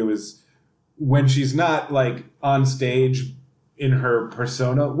interview is when she's not like on stage in her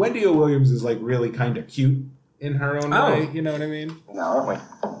persona, Wendy O. Williams is like really kind of cute in her own way. You know what I mean? No, aren't we?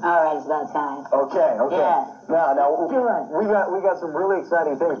 All right, it's about time. Okay. Yeah. Now Do it. we got some really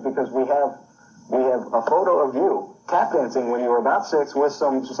exciting things because we have a photo of you tap dancing when you were about 6 with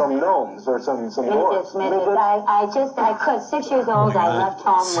some gnomes or some dwarfs. Midgets. I could. 6 years old, I left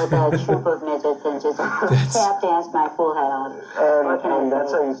home with a troop of midgets and just tap danced my fool head off. And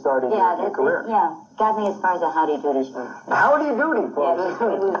that's how you started your career. Yeah, got me as far as a Howdy Doody show. Howdy Doody, Yeah, folks.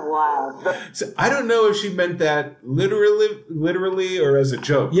 it was wild. So I don't know if she meant that literally or as a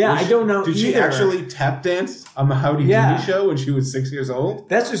joke. Yeah, I don't know Did she either. actually tap dance on the Howdy Yeah. Doody show when she was 6 years old?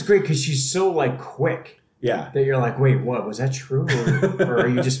 That's just great because she's so like quick Yeah. that you're like, wait, what? Was that true? Or are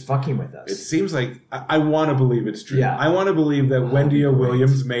you just fucking with It us? seems like I want to believe it's true. Yeah. I want to believe that Wendy O. great.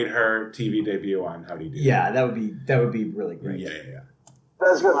 Williams made her TV debut on Howdy Doody. Yeah, that would be really great. Yeah.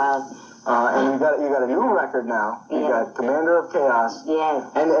 That's good. Wild. And you got a new record now. You got Commander of Chaos.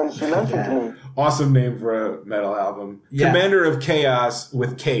 Yes. And she mentioned to me. Awesome name for a metal album. Yeah. Commander of Chaos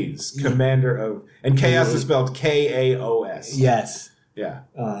with K's. Commander of... And Chaos is spelled K-A-O-S. Yes. Yeah.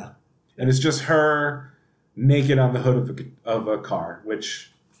 And it's just her naked on the hood of a car, which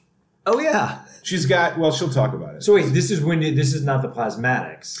Oh yeah. she's got... Well, she'll talk about it. So wait, this is not the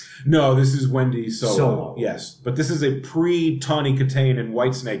Plasmatics. No, this is Wendy solo. Solo. Yes. But this is a pre-Tawny Katane and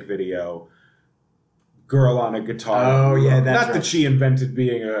Whitesnake video. Girl on a guitar. Oh, yeah, that's Not right. that she invented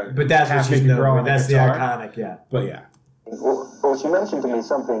being a But that's what she's half-naked girl known. on a That's the guitar. iconic, yeah. But yeah. Well, she mentioned to me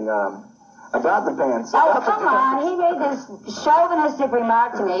something about the pants. Oh, come on. He made this chauvinistic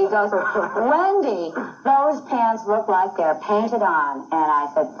remark to me. He goes, Wendy, those pants look like they're painted on. And I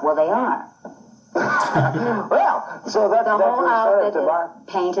said, well, they are. Well, so that's The whole outfit to buy is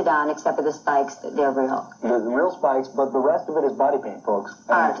painted on except for the spikes. They're real. the real spikes, but the rest of it is body paint, folks.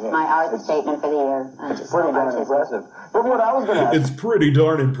 Art. Yeah, My art it's statement for the year. I'm just pretty so darn artistic. impressive. But what I was going to ask. It's pretty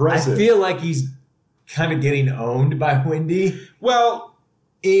darn impressive. I feel like he's kind of getting owned by Wendy. Well,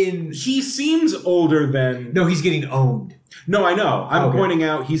 he seems older than... No, he's getting owned. No, I know. I'm Okay. pointing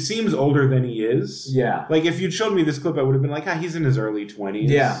out he seems older than he is. Yeah. Like, if you'd showed me this clip, I would have been like, he's in his early 20s.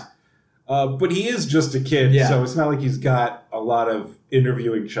 Yeah. But he is just a kid, Yeah. so it's not like he's got a lot of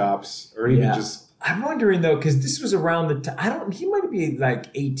interviewing chops or even Yeah. just... I'm wondering though, because this was around the time. He might be like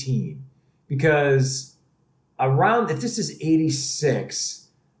 18, because if this is 86,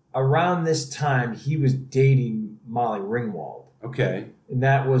 around this time he was dating Molly Ringwald, Okay. and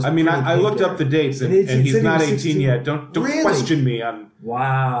that was. I mean, pretty I big looked there. up the dates, and It said he's he not was 18 16. yet. Don't Really? question me on...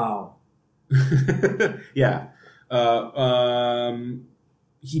 Wow. Yeah.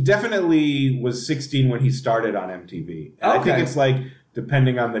 He definitely was 16 when he started on MTV. And I think Okay. it's like,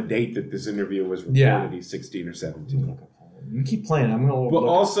 depending on the date that this interview was recorded, Yeah. he's 16 or 17. You keep playing. I'm gonna. But look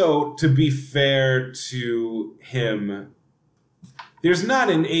also, to be fair to him, there's not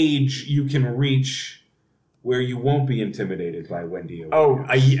an age you can reach where you won't be intimidated by Wendy. Oh,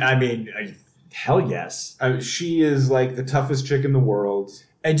 Williams. hell yes. She is like the toughest chick in the world.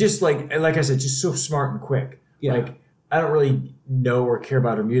 And just like I said, just so smart and quick. Yeah. Like, I don't really know or care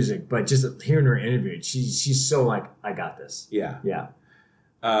about her music, but just hearing her interviewed, she's so like, I got this. Yeah. Yeah.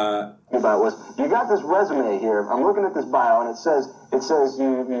 About was you got this resume here. I'm looking at this bio, and it says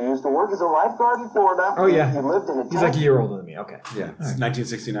you used to work as a lifeguard in Florida. Oh, yeah. You lived in a He's like a year older than me. Okay. Yeah. It's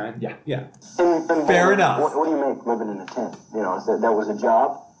 1969. Yeah. Yeah. In Fair enough. What do you make living in a tent? You know, that was a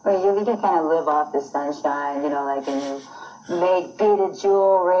job. Well, you can kind of live off the sunshine, like, and you made beaded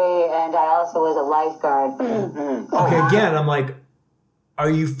jewelry, and I also was a lifeguard. Okay, again, I'm like, are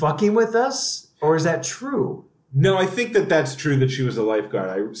you fucking with us? Or is that true? No, I think that's true that she was a lifeguard.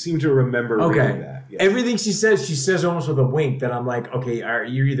 I seem to remember reading that. Yeah. Everything she says almost with a wink that I'm like, okay,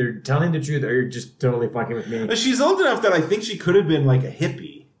 you're either telling the truth or you're just totally fucking with me. But she's old enough that I think she could have been like a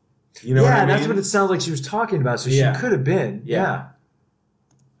hippie. You know what I mean? That's what it sounds like she was talking about. So she could have been. Yeah.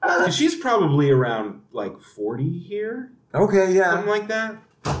 'Cause she's probably around like 40 here. Okay, yeah. Something like that.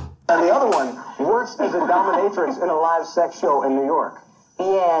 And the other one works as a dominatrix in a live sex show in New York.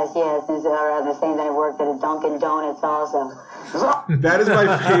 Yes. And the same that I worked at a Dunkin' Donuts also. That is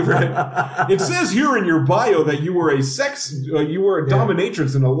my favorite. It says here in your bio that you were a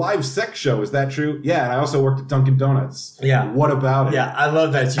dominatrix in a live sex show. Is that true? Yeah, and I also worked at Dunkin' Donuts. Yeah. What about it? Yeah, I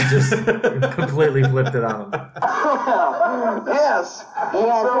love that you just completely flipped it on him. Yes.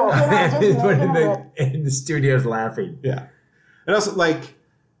 In the studio's laughing. Yeah. And also, like,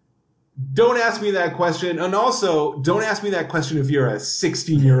 don't ask me that question. And also, don't ask me that question if you're a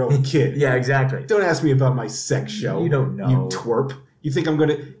 16-year-old kid. Yeah, exactly. Don't ask me about my sex show. You don't know. You twerp. You think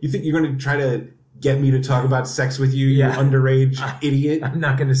you're gonna try to get me to talk about sex with you, you underage idiot? I'm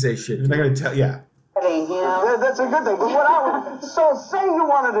not gonna say shit. I'm not gonna tell. Yeah. That's a good thing. But so say you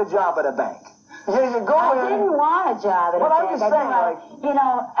wanted a job at a bank. Here you go. I didn't want a job at a bank. I'm just saying,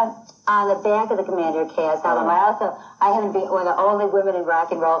 on the back of the Commander cast album, I haven't been one of the only women in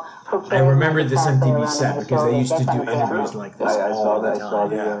rock and roll who I remember this MTV set because they used to do interviews like this all the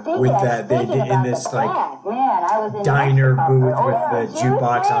time. With that, they did in this like diner booth with the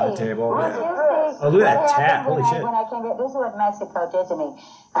jukebox on the table. Oh, look at that tat! Holy shit! When I came here, this is what Mexico did to me.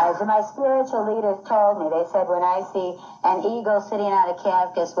 As my spiritual leaders told me, they said when I see an eagle sitting on a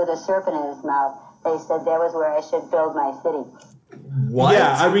cactus with a serpent in his mouth, they said that was where I should build my city. What?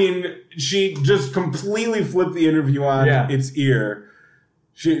 Yeah, I mean, she just completely flipped the interview on its ear.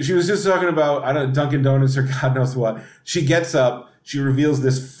 She was just talking about, Dunkin' Donuts or God knows what. She gets up, she reveals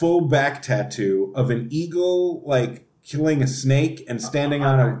this full back tattoo of an eagle, like, killing a snake and standing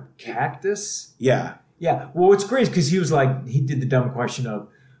on a cactus? Yeah. Yeah. Well, what's great is because he did the dumb question of,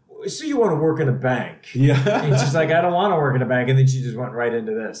 so you want to work in a bank? Yeah. And she's like, I don't want to work in a bank. And then she just went right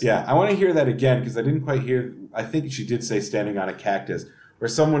into this. Yeah. I want to hear that again because I didn't quite hear. I think she did say standing on a cactus where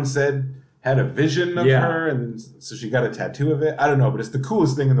someone had a vision of her. And so she got a tattoo of it. I don't know, but it's the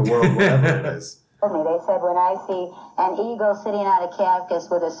coolest thing in the world, whatever it is. They said when I see an eagle sitting on a cactus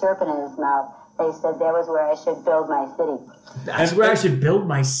with a serpent in his mouth, they said that was where I should build my city. That's where I should build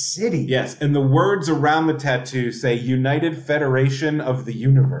my city. Yes, and the words around the tattoo say United Federation of the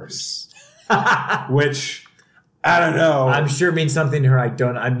Universe. Which, I don't know. I'm sure means something to her.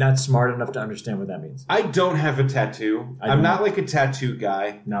 I'm not smart enough to understand what that means. I don't have a tattoo. I'm not like a tattoo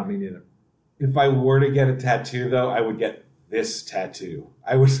guy. Not me neither. If I were to get a tattoo, though, I would get this tattoo.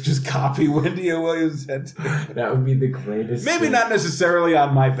 I would just copy Wendy O. Williams' tattoo. That would be the greatest. Maybe not necessarily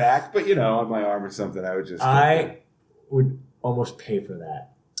on my back, but on my arm or something. I would just. I would almost pay for that.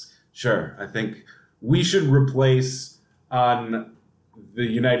 Sure, I think we should replace on the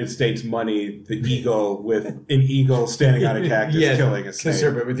United States money the eagle with an eagle standing on a cactus killing a snake.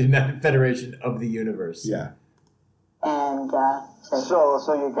 Conservative with the United Federation of the Universe. Yeah. And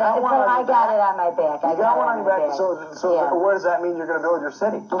so you got one. I got it on my back. You got one on your back. So where does that mean you're going to build your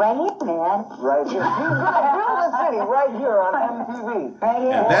city? Right here, man. Right here. You're going to build a city right here on MTV. Right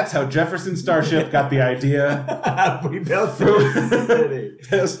here. And that's how Jefferson Starship got the idea. We built the city.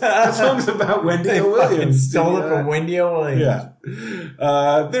 That song's about Wendy O. Williams. Stole it from Wendy O. Williams. Yeah.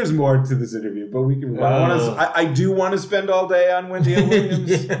 There's more to this interview, but we can. I do want to spend all day on Wendy O.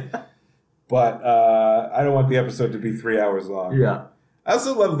 Williams. But I don't want the episode to be 3 hours long. Yeah. I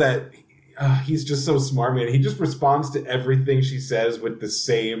also love that he's just so smart, man. He just responds to everything she says with the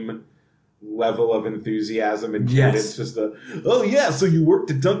same level of enthusiasm and cadence. Just so you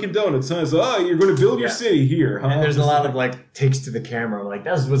worked at Dunkin' Donuts, huh? So, you're going to build your city here, huh? And there's a lot of like takes to the camera, like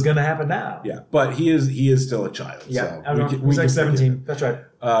that's what's going to happen now. Yeah, but he is still a child. Yeah, so he's like 17. That's right.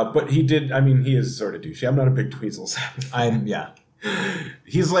 But he did. I mean, he is sort of douchey. I'm not a big Tweezels.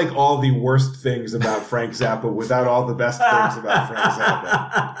 He's like all the worst things about Frank Zappa without all the best things about Frank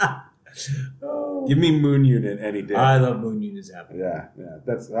Zappa. Give me Moon Unit any day. I love Moon Unit Zappa. Yeah.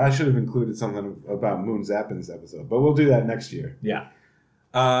 I should have included something about Moon Zappa in this episode, but we'll do that next year. Yeah.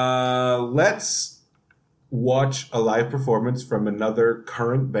 Let's watch a live performance from another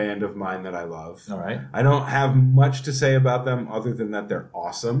current band of mine that I love. All right. I don't have much to say about them other than that they're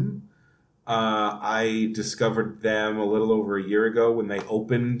awesome. I discovered them a little over a year ago when they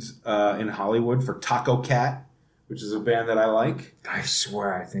opened in Hollywood for Taco Cat, which is a band that I like. I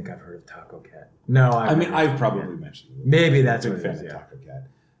swear I think I've heard of Taco Cat. No, I've probably mentioned it. Maybe that's I'm a what fan it is, of Taco Cat.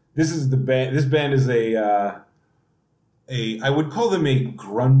 This is the band. This band is I would call them a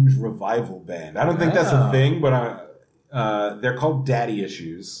grunge revival band. I don't think that's a thing, but they're called Daddy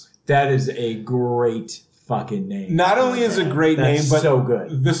Issues. That is a great fucking name. Not only is it a great That's name, but so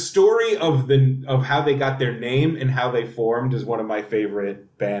good. the story of how they got their name and how they formed is one of my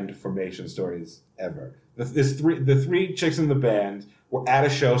favorite band formation stories ever. The three chicks in the band were at a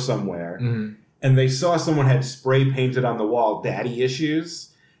show somewhere, and they saw someone had spray painted on the wall "Daddy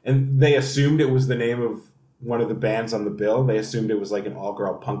Issues," and they assumed it was the name of one of the bands on the bill. They assumed it was like an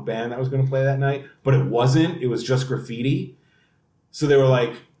all-girl punk band that was going to play that night, but it wasn't. It was just graffiti. So they were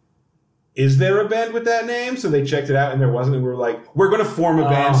like, is there a band with that name? So they checked it out, and there wasn't. And we were like, we're going to form a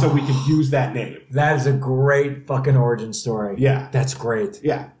band so we can use that name. That is a great fucking origin story. Yeah. That's great.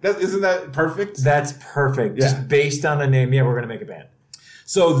 Yeah. Isn't that perfect? That's perfect. Yeah. Just based on a name, we're going to make a band.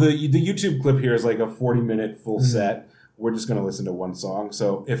 So the YouTube clip here is like a 40-minute full set. We're just going to listen to one song.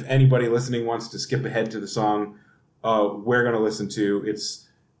 So if anybody listening wants to skip ahead to the song we're going to listen to, it's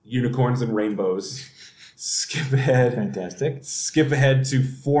Unicorns and Rainbows. Skip ahead. Fantastic. Skip ahead to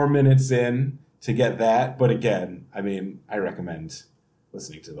 4 minutes in to get that. But again, I mean, I recommend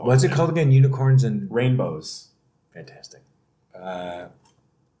listening to the whole What's it thing. called again? Unicorns and Rainbows. Fantastic. Which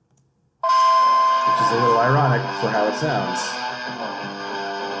is a little ironic for how it sounds.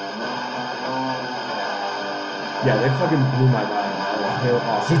 Yeah, they fucking blew my mind. They were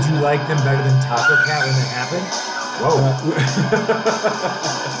awesome. Did you like them better than Taco Cat when it happened?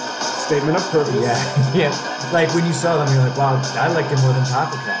 Statement of purpose. Yeah. Yeah. Like when you saw them, you're like, wow, I liked them more than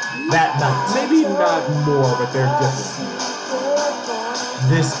Taco Cat. That night. Maybe not more, but they're different.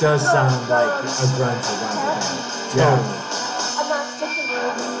 This does sound like a grunge rock band. Yeah. Totally.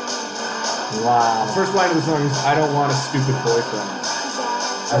 Wow. First line of the song is, I don't want a stupid boyfriend.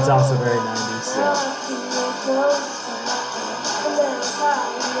 That's also very 90s.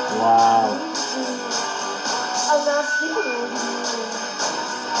 Wow.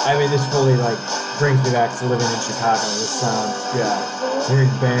 I mean, this fully like brings me back to living in Chicago. This sound, Yeah. hearing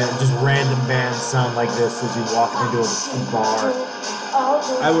just random bands sound like this as you walk into a bar.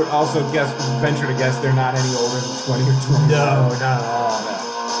 I would also venture to guess they're not any older than 20 or 21. No, not at all.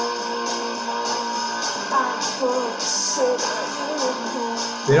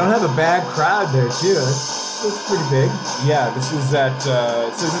 They don't have a bad crowd there too. It's pretty big. Yeah, this is at,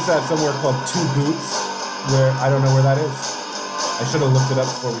 it says it's at somewhere called Two Boots, where I don't know where that is. I should have looked it up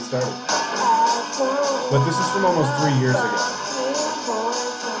before we started. But this is from almost 3 years ago.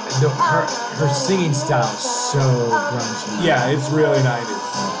 Her singing style is so grungy. Yeah, it's really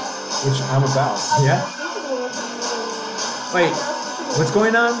 90s, which I'm about. Yeah? Wait, what's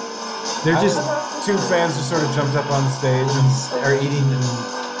going on? They're just Two fans just sort of jumped up on stage and are eating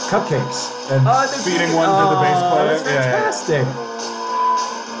cupcakes. And they're feeding one to the bass player. That's fantastic.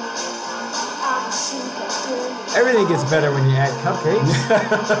 Everything gets better when you add cupcakes.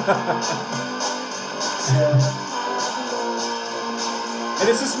 And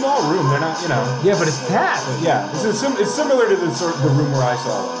it's a small room. They're not, Yeah, but it's packed. Yeah, it's similar to the room where I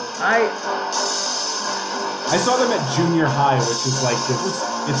saw them. I saw them at junior high, which is like this.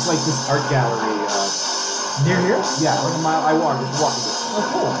 It's like this art gallery. Near here? Yeah, like a mile. I walked this. Oh,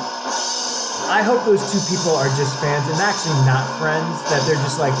 cool. I hope those two people are just fans and actually not friends. That they're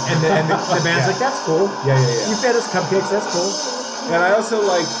just like, and the band's like, that's cool. Yeah. You fed us cupcakes. That's cool. And I also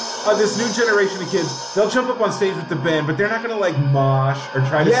like this new generation of kids. They'll jump up on stage with the band, but they're not gonna like mosh or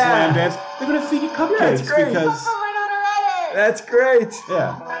try to slam dance. They're gonna feed you cupcakes that's great. because. That's great.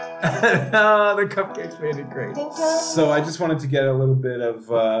 Yeah. Oh, the cupcakes made it great. So I just wanted to get a little bit of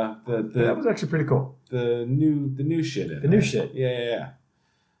That was actually pretty cool. the new shit in The new shit. Yeah.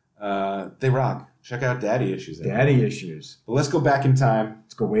 They rock. Check out Daddy Issues. Daddy Issues. But let's go back in time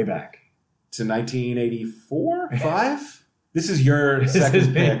Let's go way back. to 1984, 5. This is your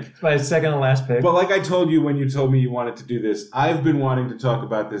second pick. It's my second and last pick. But like I told you when you told me you wanted to do this, I've been wanting to talk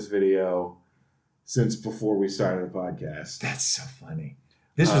about this video since before we started the podcast. That's so funny.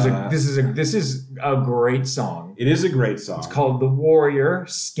 This is a great song. It is a great song. It's called "The Warrior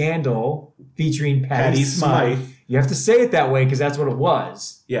Scandal" featuring Patti Smythe. You have to say it that way because that's what it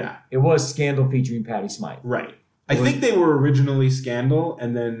was. Yeah. It was Scandal featuring Patti Smythe. Right. I think they were originally Scandal,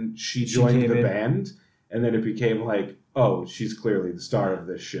 and then she joined the band, and then it became like, oh, she's clearly the star of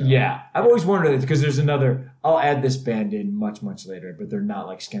this show. Yeah. I've always wondered because there's another. I'll add this band in much later, but they're not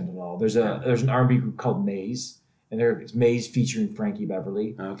like Scandal at all. There's an R&B group called Maze, and it's Maze featuring Frankie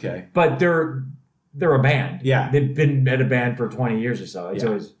Beverly. Okay. But they're a band. Yeah. They've been at a band for 20 years or so. It's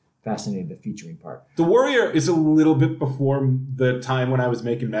always fascinating, the featuring part. The Warrior is a little bit before the time when I was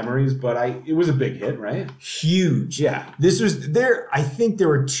making memories, but it was a big hit, right? Huge. Yeah. This was I think they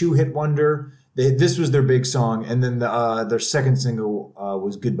were 2-hit wonder. This was their big song, and then their second single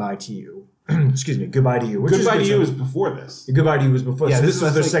was "Goodbye to You." excuse me, Goodbye to You. Which Goodbye to is You was before this. Goodbye to You was before. Yeah, so this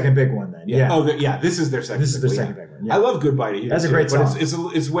was their like, second big one then. Yeah. Oh, this is their second. This is their second big one. Yeah. I love Goodbye to You. That's a great but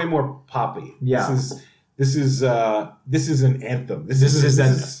song. it's way more poppy. Yeah. This is an anthem. This is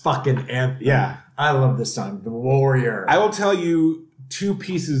a fucking anthem. Yeah. I love this song, The Warrior. I will tell you 2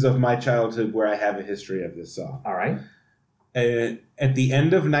 pieces of my childhood where I have a history of this song. All right. At the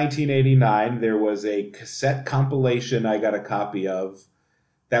end of 1989, there was a cassette compilation I got a copy of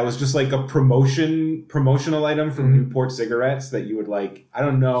that was just like a promotional item from Newport cigarettes that you would like. I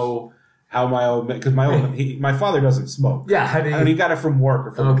don't know how my father doesn't smoke. Yeah, he got it from work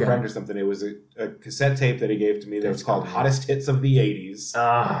or from a friend or something. It was a cassette tape that he gave to me that was called Hottest Hits of the 80s.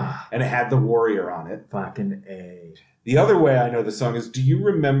 And it had The Warrior on it. Fucking A. The other way I know the song is, do you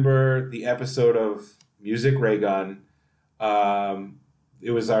remember the episode of Music Ray Gun?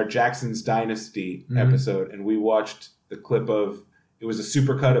 It was our Jackson's Dynasty episode, and we watched the clip of, it was a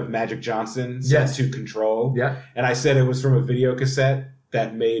supercut of Magic Johnson set to Control. Yeah. And I said it was from a video cassette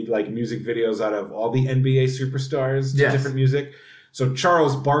that made like music videos out of all the NBA superstars to different music. So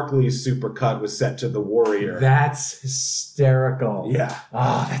Charles Barkley's supercut was set to The Warrior. That's hysterical. Yeah.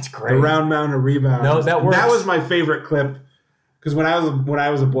 Oh, that's great. The round mound and rebound. No, that works. That was my favorite clip. Because when I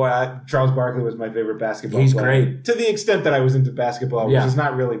was a boy, Charles Barkley was my favorite basketball He's player. great. To the extent that I was into basketball, which is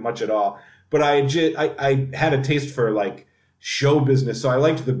not really much at all. But I had a taste for like show business, so I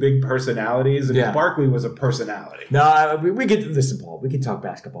liked the big personalities, and Barkley was a personality. No, we could listen, Paul. We could talk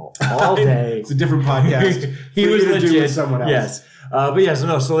basketball all day. It's a different podcast. He was legit. Do with someone else. Yes, but yes,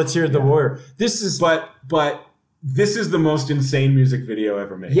 no. So let's hear The Warrior. This is, but this is the most insane music video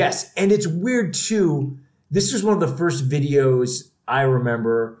ever made. Yes, and it's weird too. This was one of the first videos I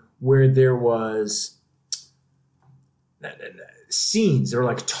remember where there was scenes or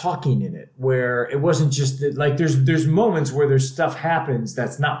like talking in it, where it wasn't just that, like there's moments where there's stuff happens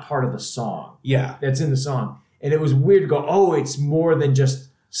that's not part of the song. Yeah. That's in the song. And it was weird to go, oh, it's more than just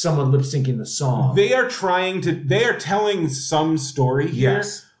someone lip syncing the song. They are telling some story here.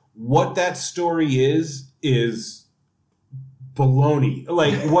 Yes. What that story is baloney.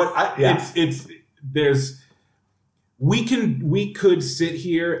 Like we could sit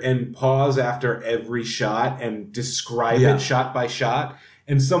here and pause after every shot and describe it shot by shot,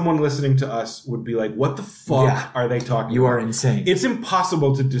 and someone listening to us would be like, what the fuck are they talking about? You are insane. It's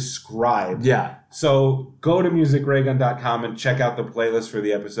impossible to describe. Yeah. So go to musicraygun.com and check out the playlist for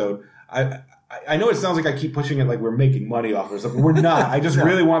the episode. I know it sounds like I keep pushing it like we're making money off of it, but we're not. I just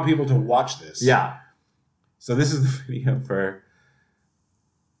really want people to watch this. Yeah. So this is the video for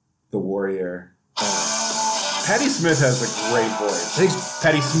The Warrior. Patty Smith has a great voice.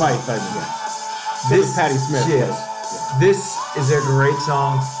 Patty Smythe, I mean. This is Patty Smith. Yeah. This is a great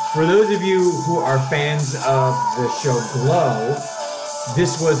song. For those of you who are fans of the show Glow,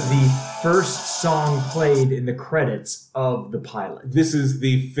 this was the first song played in the credits of the pilot. This is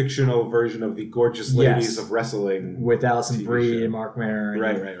the fictional version of the Gorgeous Ladies of Wrestling. With Alison TV Brie show. and Mark Maron.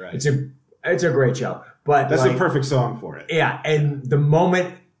 Right. It's a great show. But that's a perfect song for it. Yeah, and the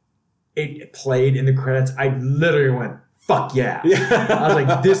moment it played in the credits, I literally went, fuck yeah. I was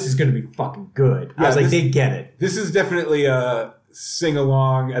like, this is going to be fucking good. I was like, they get it. This is definitely a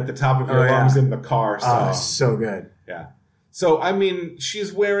sing-along at the top of your lungs in the car song. Oh, so good. Yeah. So, I mean,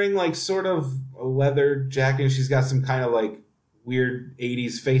 she's wearing like sort of a leather jacket. She's got some kind of like weird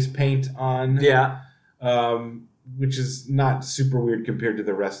 80s face paint on. Yeah. Which is not super weird compared to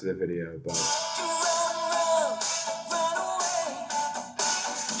the rest of the video, but...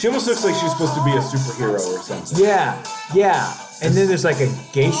 She almost looks like she's supposed to be a superhero or something. Yeah. And then there's like a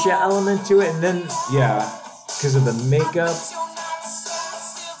geisha element to it, and then because of the makeup.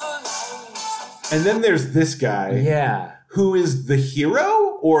 And then there's this guy, who is the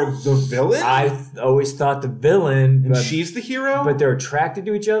hero or the villain. I always thought the villain, and she's the hero, but they're attracted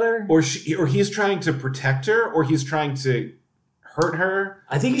to each other, or he's trying to protect her, or he's trying to hurt her.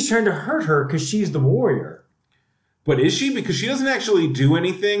 I think he's trying to hurt her because she's the warrior. But is she? Because she doesn't actually do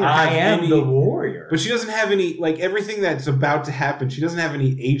anything. I am the warrior. But she doesn't have any, like, everything that's about to happen, she doesn't have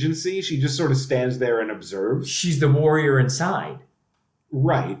any agency. She just sort of stands there and observes. She's the warrior inside.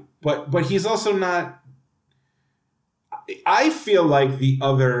 Right. But he's also not... I feel like the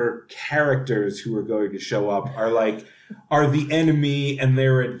other characters who are going to show up are the enemy, and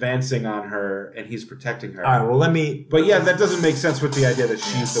they're advancing on her, and he's protecting her. All right, well, let me... But yeah, that doesn't make sense with the idea that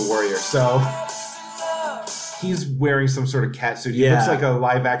she's the warrior. So... He's wearing some sort of cat suit. He looks like a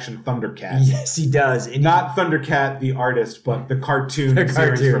live-action Thundercat. Yes, he does. And not Thundercat, the artist, but the cartoon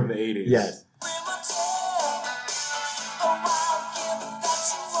series from the 80s. Yes.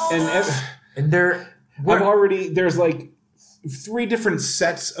 And there's like 3 different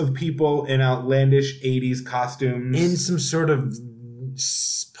sets of people in outlandish 80s costumes. In some sort of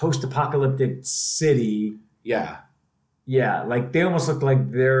post-apocalyptic city. Yeah. Yeah, like they almost look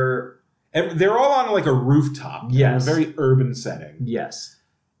like they're all on like a rooftop. Yes. In a very urban setting. Yes.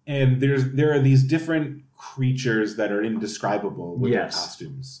 And there are these different creatures that are indescribable with their Yes.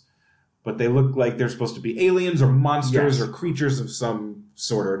 costumes. But they look like they're supposed to be aliens or monsters Yes. or creatures of some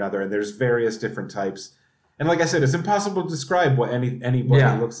sort or another. And there's various different types. And like I said, it's impossible to describe what anybody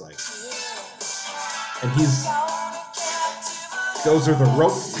looks like. And those are the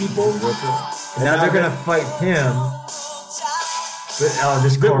rope people. And now they're going to fight him. But,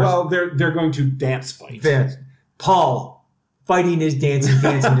 this chorus. Well, they're going to dance fight. Dance. Paul, fighting is dancing,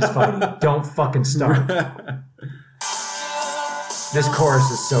 dancing is fighting. Don't fucking start. This chorus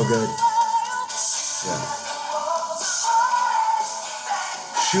is so good. Yeah.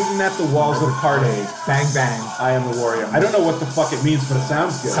 Shooting at the walls of heartache. Bang, bang. I am the warrior. I don't know what the fuck it means, but it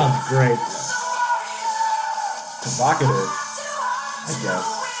sounds good. Sounds great. Provocative, I guess.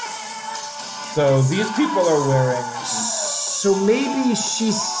 So these people are wearing... So maybe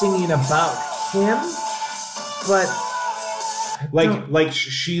she's singing about him, but... Like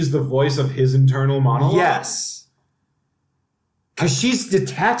she's the voice of his internal monologue? Yes. Because she's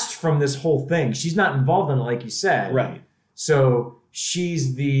detached from this whole thing. She's not involved in it, like you said. Right. So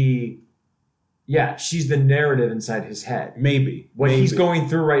she's the narrative inside his head. Maybe. What he's going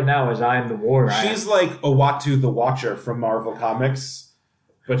through right now is I am the warrior. She's like Uatu the Watcher from Marvel Comics,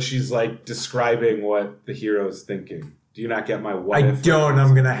 but she's like describing what the hero's thinking. Do you not get my what if? I don't.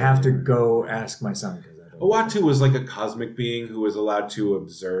 I'm going to have to go ask my son. Uatu was like a cosmic being who was allowed to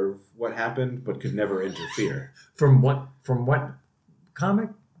observe what happened, but could never interfere. From what comic?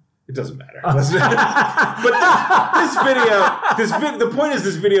 It doesn't matter. But the point is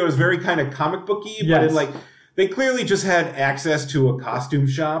this video is very kind of comic booky, but in like they clearly just had access to a costume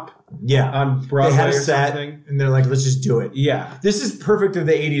shop. Yeah. On Broadway they had a or set, something. and they're like, let's just do it. Yeah. This is perfect of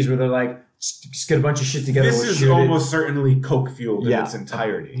the 80s where they're like, just get a bunch of shit together. This is almost certainly coke fueled in its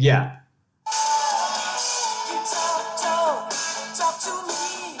entirety. Yeah.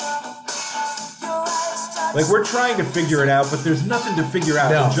 Like we're trying to figure it out, but there's nothing to figure out.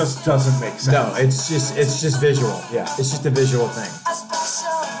 No. It just doesn't make sense. No, it's just visual. Yeah. It's just a visual thing.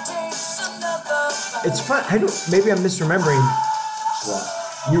 It's fun. Maybe I'm misremembering. What?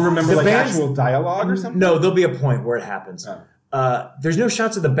 You remember like actual dialogue or something? No, there'll be a point where it happens. Oh. There's no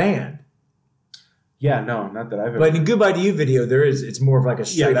shots of the band. Yeah, no, not that I've ever. But in Goodbye to You video, there is. It's more of like a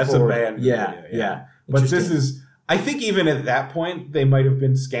straightforward. Yeah, that's a band. Yeah, video, yeah. But this is. I think even at that point, they might have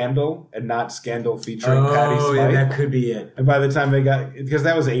been Scandal and not Scandal featuring Patti Smythe. Oh, yeah, that could be it. And by the time they got... Because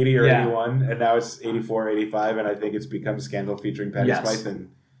that was 80 or 81, and now it's 84, 85, and I think it's become Scandal featuring Patti Smythe, and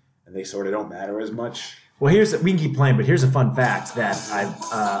they sort of don't matter as much. Well, we can keep playing, but here's a fun fact that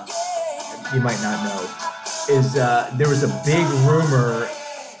you might not know. Is there was a big rumor,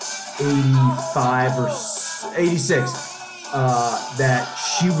 85 or 86, that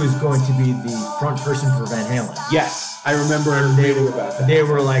she was going to be the front person for Van Halen. Yes, I remember reading about that. They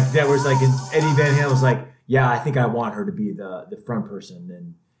were like, Eddie Van Halen was like, yeah, I think I want her to be the front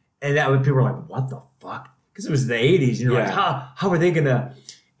person. And that was, people were like, what the fuck? Because it was the 80s. And you're like, how are they going to...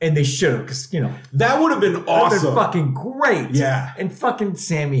 And they should have, because, that would have been awesome. That would have been fucking great. Yeah. And fucking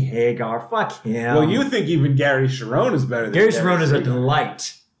Sammy Hagar, fuck him. Well, you think even Gary Sharon is better than Gary Sharon is a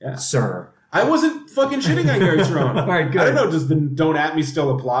delight, yeah. Sir. I wasn't fucking shitting on Gary Sharon. All right, good. I don't know, does the Don't At Me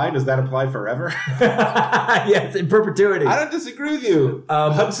still apply? Does that apply forever? Yes, in perpetuity. I don't disagree with you.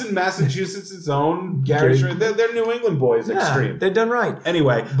 Hudson, Massachusetts' own Gary Sharon. They're New England boys, extreme. They're done right.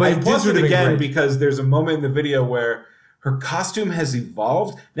 Anyway, but I paused it again because there's a moment in the video where her costume has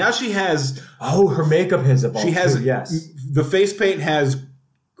evolved. Now she has... Oh, her makeup has evolved. She has... too, yes. The face paint has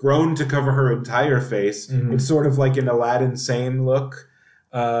grown to cover her entire face. Mm-hmm. It's sort of like an Aladdin Sane look.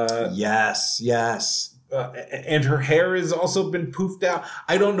 Yes. And her hair has also been poofed out.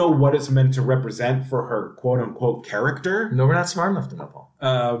 I don't know what it's meant to represent for her quote-unquote character. No, we're not smart enough to know, Paul.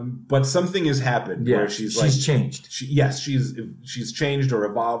 But something has happened where she's changed. She's changed or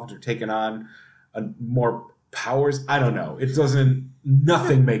evolved or taken on more powers. I don't know.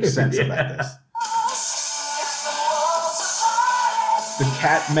 Nothing makes sense about this. The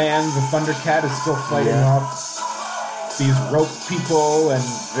Catman, the Thundercat, is still fighting off these rope people and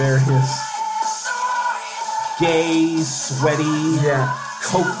various gay, sweaty,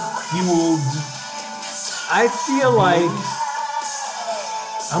 coke-fueled... I feel like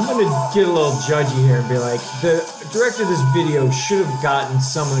I'm going to get a little judgy here and be like, the director of this video should have gotten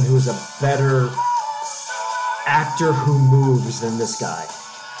someone who is a better actor who moves than this guy.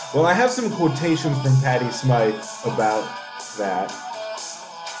 Well, I have some quotations from Patti Smythe about that.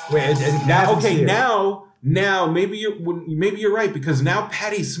 Wait, Now maybe you're right, because now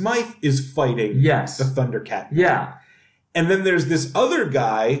Patty Smyth is fighting Yes. the Thundercat. Yeah. And then there's this other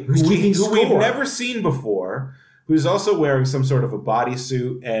guy who keeping we've score. never seen before, who's also wearing some sort of a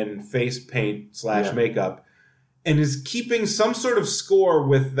bodysuit and face paint / makeup, and is keeping some sort of score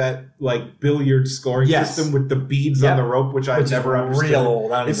with that like billiard scoring Yes. system with the beads on the rope, which I've never understood. Real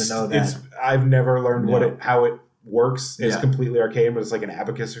old. I don't even know that. I've never learned how it works. It's Yeah. completely arcane, but it's like an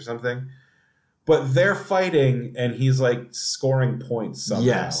abacus or something. But they're fighting, and he's like scoring points somehow.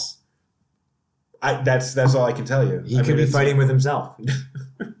 Yes. That's all I can tell you. He could be fighting with himself.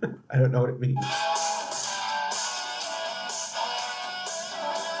 I don't know what it means.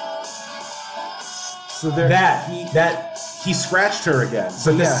 So he scratched her again.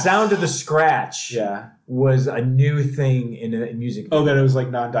 But the sound of the scratch was a new thing in a music video. Oh, that it was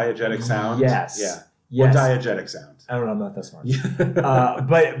like non-diegetic sound? Yes. Yeah. Yes. Or diegetic sound. I don't know, I'm not that smart.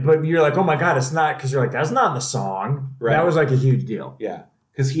 But you're like, oh my God, it's not, because you're like, that's not in the song. Right. That was like a huge deal. Yeah.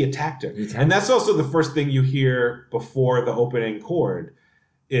 Because he attacked her. And that's also the first thing you hear before the opening chord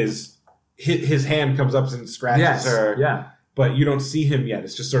is his hand comes up and scratches her. Yeah. But you don't see him yet.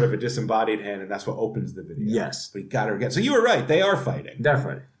 It's just sort of a disembodied hand, and that's what opens the video. Yes. But he got her again. So you were right. They are fighting. They're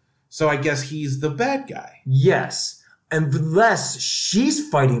fighting. So I guess he's the bad guy. Yes. Unless she's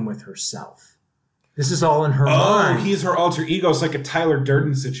fighting with herself. This is all in her mind. Oh, he's her alter ego. It's like a Tyler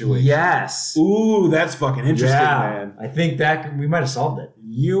Durden situation. Yes. Ooh, that's fucking interesting, man. I think that we might have solved it.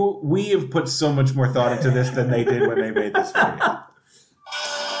 We have put so much more thought into this than they did when they made this video.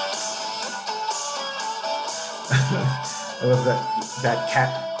 I love that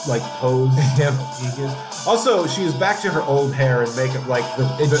cat like pose. Also, she is back to her old hair and makeup. Like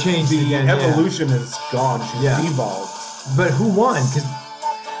it changed the again. evolution is gone. She's devolved. But who won? Because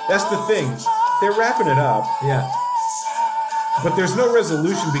that's the thing. They're wrapping it up. Yeah. But there's no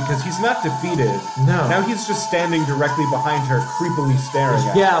resolution because he's not defeated. No. Now he's just standing directly behind her, creepily staring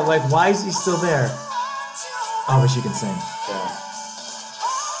at her. Yeah, like, why is he still there? Oh, but she can sing. Yeah.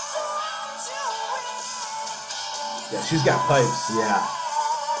 Yeah, she's got pipes. Yeah.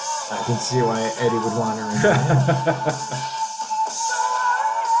 I can see why Eddie would want her in there.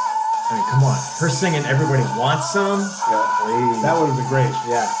 I mean, come on. Her singing Everybody Wants Some? Yeah. Please. That would have been great.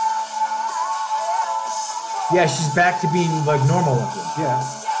 Yeah. Yeah, she's back to being, like, normal looking. Yeah.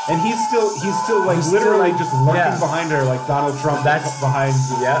 And he's still like literally just lurking behind her like Donald Trump behind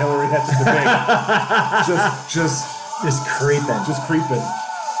Hillary at the debate. just creeping. Just creeping.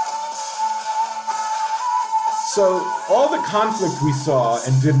 So all the conflict we saw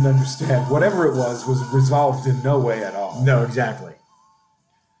and didn't understand, whatever it was resolved in no way at all. No, exactly.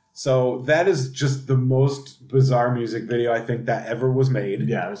 So that is just the most bizarre music video I think that ever was made.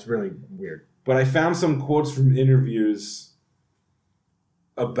 Yeah, it was really weird. But I found some quotes from interviews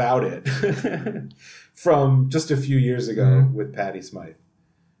about it from just a few years ago with Patty Smyth.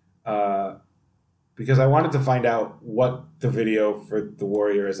 Because I wanted to find out what the video for The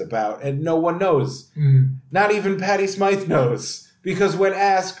Warrior is about, and no one knows. Not even Patty Smyth knows. Because when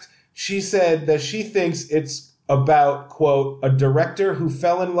asked, she said that she thinks it's about, quote, a director who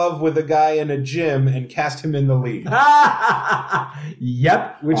fell in love with a guy in a gym and cast him in the lead.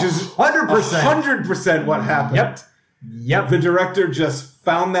 Yep. Which is 100% what happened. Yep. The director just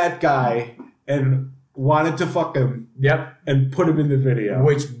found that guy and wanted to fuck him. Yep. And put him in the video.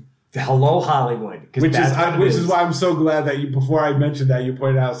 Which, hello Hollywood. Which is why I'm so glad that before I mentioned that, you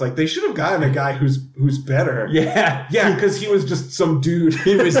pointed out, it's like, they should have gotten a guy who's better. Yeah. Yeah, because he was just some dude.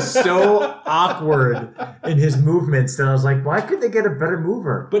 He was so awkward in his movements that I was like, why could they get a better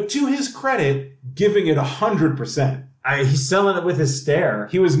mover? But to his credit, giving it 100%. He's selling it with his stare.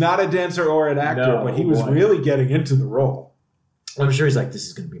 He was not a dancer or an actor, but he was really getting into the role. I'm sure he's like, this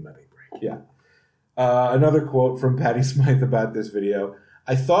is going to be my big break. Yeah. Another quote from Patty Smyth about this video.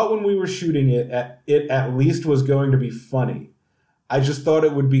 I thought when we were shooting it at least was going to be funny. I just thought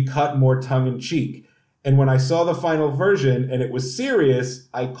it would be cut more tongue-in-cheek. And when I saw the final version and it was serious,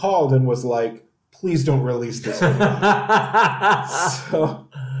 I called and was like, please don't release this video.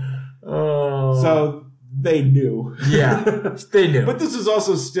 So they knew. Yeah, they knew. But this is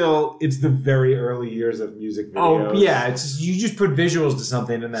also it's the very early years of music videos. Oh, yeah. You just put visuals to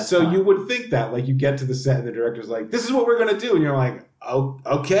something and that's so fine. You would think that, like, you get to the set and the director's like, this is what we're going to do. And you're like, oh,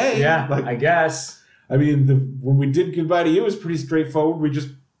 okay. Yeah, like, I guess. I mean, when we did Goodbye to You, it was pretty straightforward. We just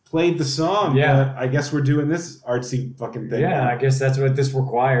played the song. Yeah. But I guess we're doing this artsy fucking thing. Yeah, I guess that's what this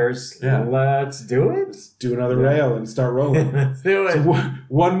requires. Yeah. Let's do it. Let's do another rail and start rolling. Let's do it. So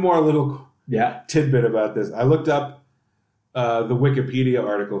one more little Yeah. tidbit about this. I looked up the Wikipedia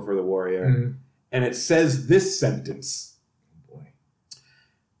article for The Warrior, and it says this sentence.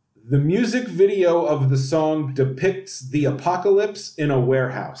 The music video of the song depicts the apocalypse in a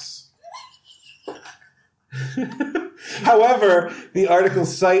warehouse. However, the article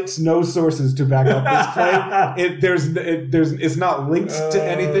cites no sources to back up this claim. It's not linked to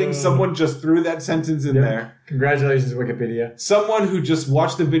anything. Someone just threw that sentence in there. Congratulations, Wikipedia. Someone who just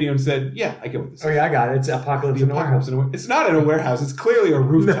watched the video and said, "Yeah, I get what this is." Oh yeah, I got it. It's apocalypse in a warehouse. It's not in a warehouse. It's clearly a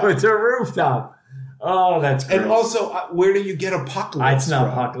rooftop. No, it's a rooftop. Oh, that's great. And also, where do you get apocalypse? It's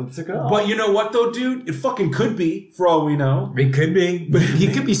not from? apocalyptic at all. But you know what, though, dude? It fucking could be, for all we know. It could be. But he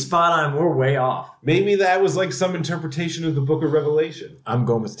could be spot on. We're way off. Maybe that was like some interpretation of the Book of Revelation. I'm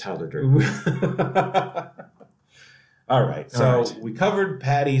going with Tyler Durden. All right. So we covered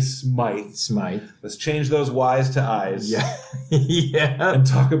Patty Smythe. Let's change those Y's to I's. Yeah. Yeah. And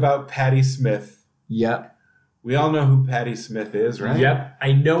talk about Patty Smith. Yep. We all know who Patty Smith is, right? Yep.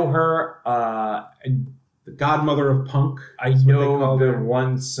 I know her. The godmother of punk. I know the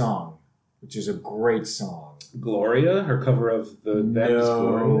one song, which is a great song. Gloria, her cover of the Bend's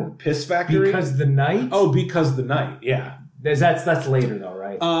Gloria. Piss Factory. Because the Night? Oh, Because the Night, yeah. That's later though,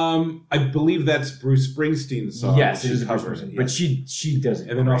 right? I believe that's Bruce Springsteen's song. Yes, it is Bruce Springsteen. But she does it.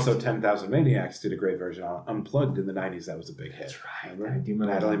 And then also 10,000 Maniacs did a great version on Unplugged in the 90s. That was a big hit. That's right. Remember? I do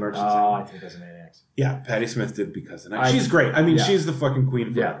remember. Natalie Merchant. Oh, I think 10,000 Maniacs. Yeah, Patti Smith did Because the Night. She's great. I mean, she's the fucking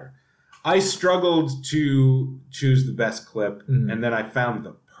queen forever. I struggled to choose the best clip, and then I found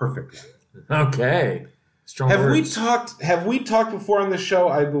the perfect one. Okay. Strong Have words. we talked before on the show?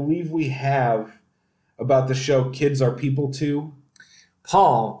 I believe we have, about the show Kids Are People Too.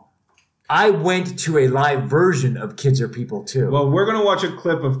 Paul, I went to a live version of Kids Are People Too. Well, we're going to watch a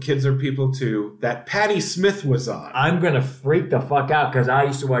clip of Kids Are People Too that Patti Smith was on. I'm going to freak the fuck out because I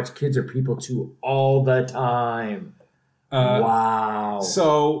used to watch Kids Are People Too all the time. Wow.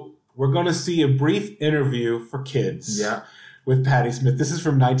 So we're going to see a brief interview for kids with Patti Smith. This is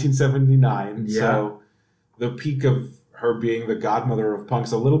from 1979. Yeah. So the peak of her being the godmother of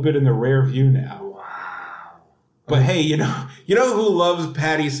punk's a little bit in the rear view now. Wow. But hey, you know who loves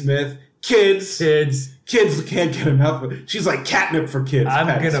Patti Smith? Kids. Kids can't get enough of it. She's like catnip for kids. I'm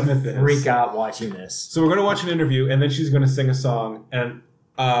Patti going Smith to is. freak out watching this. So we're going to watch an interview, and then she's going to sing a song. And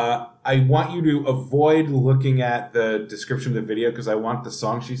I want you to avoid looking at the description of the video because I want the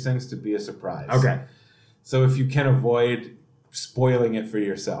song she sings to be a surprise. Okay. So if you can avoid spoiling it for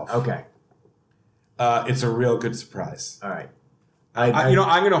yourself. Okay. It's a real good surprise. All right. I'm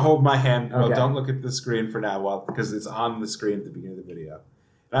going to hold my hand. Well, Okay. don't look at the screen for now, because it's on the screen at the beginning of the video.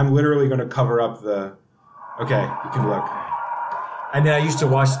 And I'm literally going to cover up the... Okay, you can look. And then I used to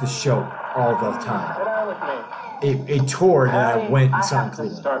watch the show all the time. It toured, and I went and saw it in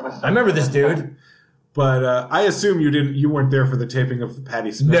Cleveland. I remember this dude. But I assume you weren't there for the taping of the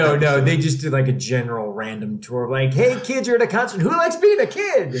Patti Smith No, episode. they just did like a general random tour. Like, hey, kids are at a concert. Who likes being a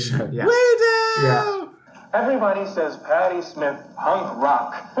kid? And, yeah. Way down! Yeah. Everybody says Patti Smith punk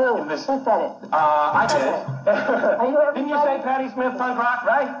rock. Who? In this, Who said it? I did. Are you Didn't you say Patti Smith punk rock,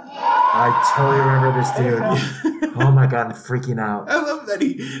 right? I totally remember this dude. Oh my God, I'm freaking out. I love that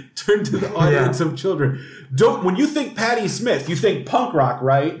he turned to the audience of children. When you think Patti Smith, you think punk rock,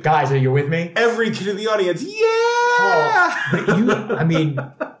 right? Guys, are you with me? Every kid in the audience, yeah!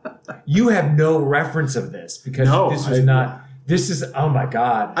 But you have no reference of this because this was not. This is, oh my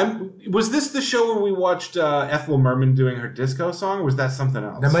God. Was this the show where we watched Ethel Merman doing her disco song, or was that something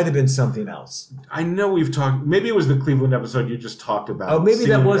else? That might have been something else. I know we've talked, maybe it was the Cleveland episode you just talked about. Oh, maybe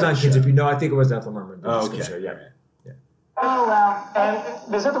that was on Kids show. Are People. No, I think it was Ethel Merman. Oh, okay. Show, yeah. Oh, well.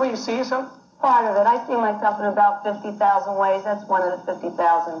 And is that the way you see yourself? Part of it. I see myself in about 50,000 ways. That's one of the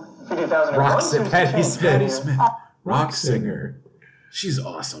 50,000. 50,000 Patti Smith. Patti Smith, rock singer. She's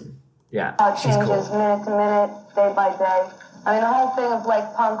awesome. Yeah, How it she's changes cool. minute to minute, day by day. I mean, the whole thing of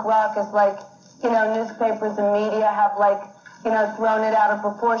like punk rock is like, newspapers and media have like, thrown it out of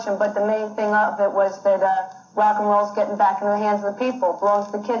proportion. But the main thing of it was that rock and roll's getting back in the hands of the people.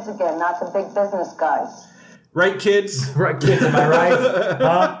 Belongs to the kids again, not the big business guys. Right, kids? Right, kids, am I right?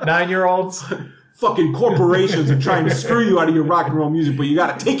 Huh? 9-year-olds? Fucking corporations are trying to screw you out of your rock and roll music, but you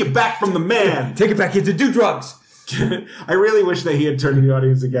got to take it back from the man. Take it back, kids, and do drugs. I really wish that he had turned to the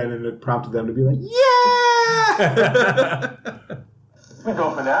audience again and it prompted them to be like, yeah! We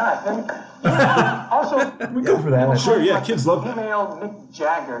go for that, I think. Also, We go for that. Sure, yeah, kids love that. female Mick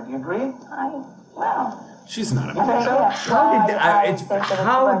Jagger. Do you agree? Well. She's not a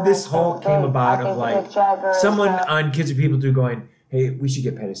How this whole came about of like someone on Kids Are People Too going, hey, we should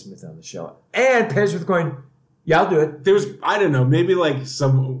get Patti Smith on the show. And Patti Smith going, yeah, I'll do it. There was, I don't know, maybe like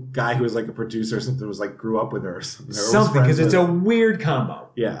some guy who was like a producer or something was like grew up with her or something. Something, because it's a weird combo.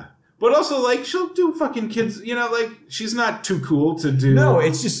 Yeah. But also, like, she'll do fucking kids, you know, like, she's not too cool to do. No,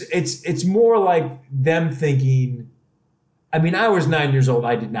 it's just, it's more like them thinking, I mean, I was 9 years old.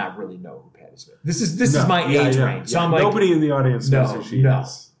 I did not really know who Patti Smith. This is my age range. So I'm like, nobody in the audience knows who she no.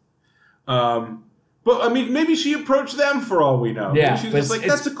 is. But, I mean, maybe she approached them for all we know. Yeah. She's just like,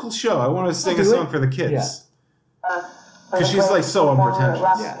 that's a cool show. I want to sing a song for the kids. Yeah. Because she's, like, so unpretentious.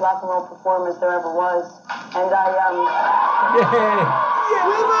 Rock and roll performers there ever was. And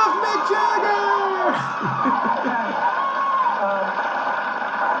We love Mick Jagger!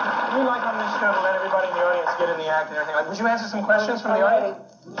 We like on this show to let everybody in the audience get in the act and everything. Like, would you answer some questions from the audience?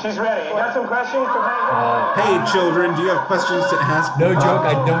 She's ready. You got some questions for Patti? Hey, children, do you have questions to ask? No joke,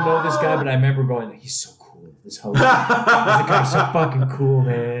 I don't know this guy, but I remember going, he's so cool. This host. This guy's so fucking cool,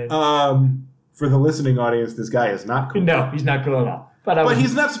 man. For the listening audience, this guy is not cool. No, he's not cool at all. But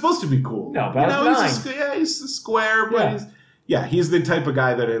he's not supposed to be cool. No, but I was 9. He's a square, but he's the type of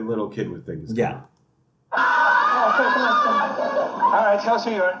guy that a little kid would think. Yeah. All right, tell us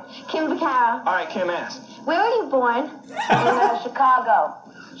who you are. Kim Vaccaro. All right, Kim, ask. Where were you born? In Chicago.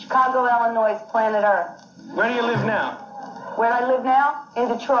 Chicago, Illinois, planet Earth. Where do you live now? Where I live now? In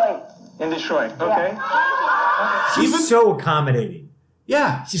Detroit. In Detroit, okay. She's so accommodating.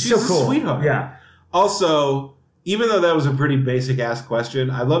 Yeah, she's so cool. A sweetheart. Yeah. Also, even though that was a pretty basic ass question,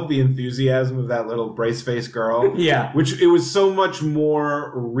 I love the enthusiasm of that little brace face girl. Yeah. Which it was so much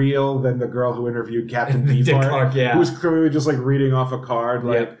more real than the girl who interviewed Captain Beefheart. Yeah. Who was clearly just like reading off a card,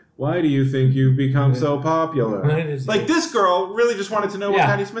 like, why do you think you've become so popular? Like this girl really just wanted to know where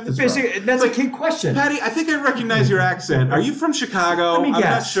Patti Smith is from. That's a key question. Patti, I think I recognize your accent. Are you from Chicago? Let me guess.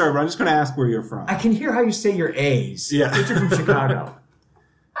 I'm not sure, but I'm just going to ask where you're from. I can hear how you say your A's. Yeah. You're from Chicago.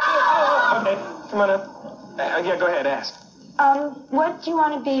 Okay, come on up. Yeah, go ahead, ask. What did you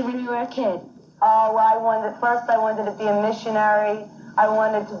want to be when you were a kid? Oh, I wanted to be a missionary. I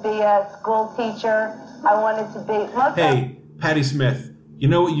wanted to be a school teacher. I wanted to be... Hey, Patti Smith, you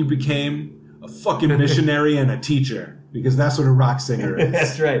know what you became? A fucking missionary and a teacher. Because that's what a rock singer is.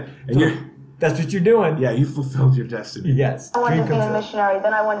 That's right. And that's what you're doing. Yeah, you fulfilled your destiny. Yes. I wanted to be a missionary.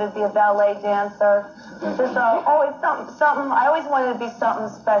 Then I wanted to be a ballet dancer. Just always something. I always wanted to be something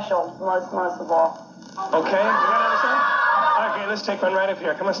special, most of all. Okay, you got another song? Okay, let's take one right up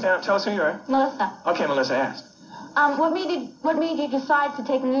here. Come on, stand up. Tell us who you are. Melissa. Okay, Melissa, ask. What made you decide to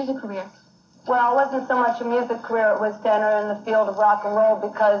take a music career? Well, it wasn't so much a music career. It was to enter in the field of rock and roll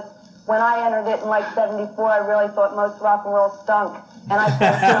because when I entered it in like 74, I really thought most rock and roll stunk. And I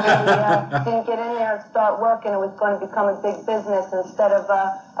thought didn't get in there and start working. It was going to become a big business instead of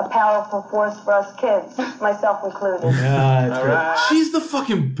a powerful force for us kids, myself included. Yeah, that's right. She's the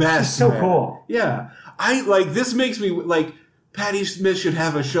fucking best. She's so man. cool. Yeah. This makes me like Patti Smith should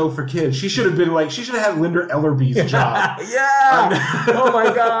have a show for kids. She should have had Linda Ellerby's job. Yeah. Oh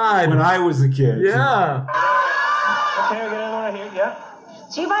my God. When I was a kid. Yeah. Okay, we got another one here. Yeah.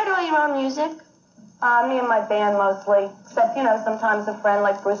 Do you write all your own music? Me and my band mostly. Except, sometimes a friend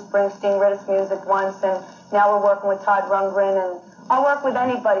like Bruce Springsteen wrote us music once, and now we're working with Todd Rundgren, and I'll work with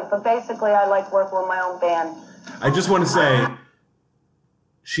anybody, but basically I like working with my own band. I just want to say,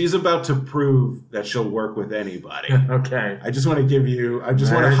 she's about to prove that she'll work with anybody. Okay. I just want to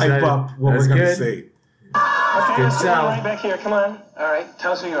hype up what we're going to see. Okay, let's good go right back here. Come on. All right,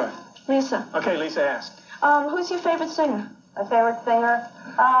 tell us who you are. Lisa. Okay, Lisa, ask. Who's your favorite singer? My favorite singer?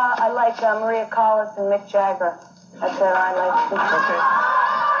 I like Maria Callas and Mick Jagger. That's what I like. Okay.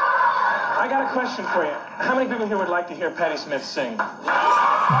 I got a question for you. How many people here would like to hear Patti Smith sing? We love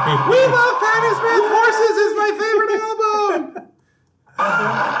Patti Smith. Horses is my favorite album.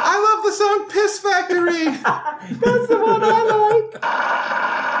 I love the song Piss Factory. That's the one I like.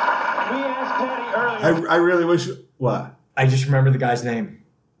 We asked Patti earlier. I really wish... What? I just remember the guy's name.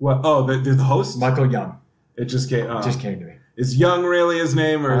 What? Oh, the host? Michael Young. It just came... It just came to me. Is Young really his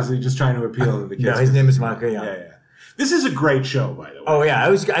name, or is he just trying to appeal to the kids? No, his name is Michael Young. Yeah. This is a great show, by the way. Oh yeah,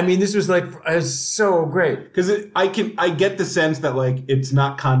 this was so great because I get the sense that like it's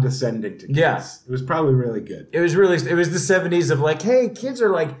not condescending to kids. Yeah. It was probably really good. It was the 70s of like, hey, kids are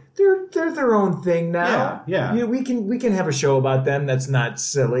like they're their own thing now. Yeah. We can have a show about them that's not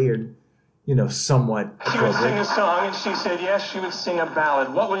silly or somewhat She would sing a song, and she said yes, she would sing a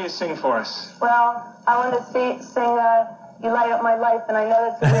ballad. What will you sing for us? Well, I want to sing You Light Up My Life, and I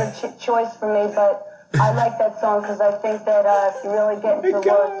know that's a weird choice for me, but I like that song because I think that if you really get into the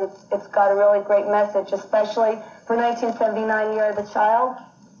words, it's got a really great message, especially for 1979 Year of the Child.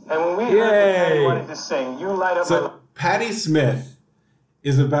 And when we heard that Patti wanted to sing You Light Up My Life. So Patti Smith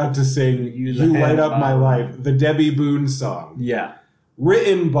is about to sing You Light Up My Life, the Debbie Boone song. Yeah.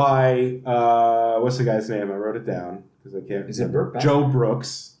 Written by, what's the guy's name? I wrote it down because I can't. Is it Burt Bacharach? Joe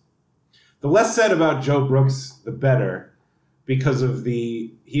Brooks. The less said about Joe Brooks, the better, because of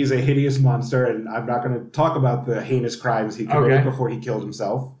he's a hideous monster, and I'm not going to talk about the heinous crimes he committed before he killed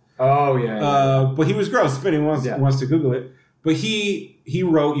himself. Oh, yeah. But he was gross, if anyone wants to Google it. But he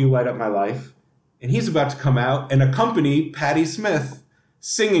wrote You Light Up My Life, and he's about to come out and accompany Patti Smith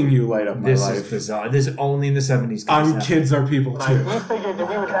singing You Light Up My Life. This is bizarre. This is only in the 70s. Kids Are People Too. We figured that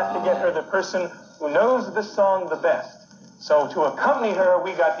we would have to get her the person who knows the song the best. So to accompany her,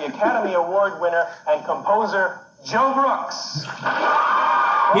 we got the Academy Award winner and composer Joe Brooks.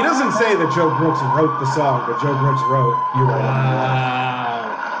 He doesn't say that Joe Brooks wrote the song, but Joe Brooks wrote You Light Up My Life.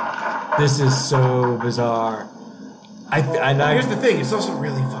 Wow. This is so bizarre. Here's the thing, it's also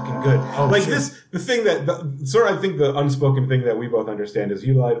really fucking good. I think the unspoken thing that we both understand is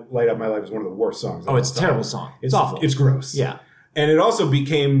You Light Up My Life is one of the worst songs. Oh, it's a terrible song. It's awful. It's gross. Yeah. And it also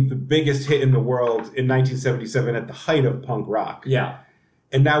became the biggest hit in the world in 1977 at the height of punk rock. Yeah.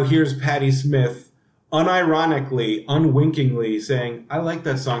 And now here's Patti Smith unironically, unwinkingly saying, I like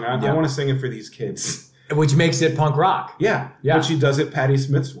that song. I want to sing it for these kids. Which makes it punk rock. Yeah. But she does it Patti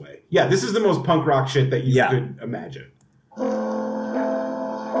Smith's way. Yeah, this is the most punk rock shit that you could imagine. So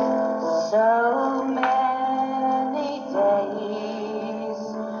many days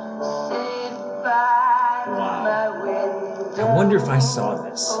sit by my window. I wonder if I saw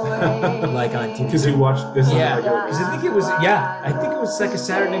this like on TV. Because you watched this on Yeah, regular because I think it was like a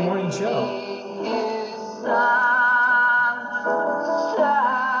Saturday morning show.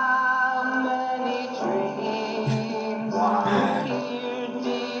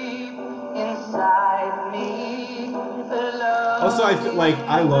 Also, I feel like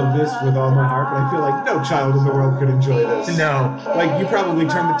I love this with all my heart, but I feel like no child in the world could enjoy this. No. Like, you probably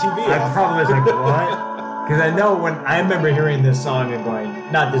turned the TV off. I probably was like, what? Because I know when I remember hearing this song and going,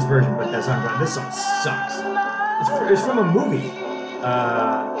 not this version, but that song going, this song sucks. It's from a movie.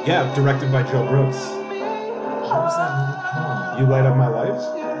 Yeah, directed by Joe Brooks. What was that movie called? You Light Up My Life?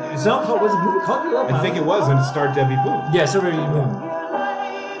 Was a movie called You Light Up My Life? I think it was, and it starred Debbie Boone. Yeah, so Debbie Boone.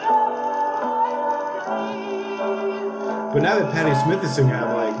 But now that Patti Smith is singing,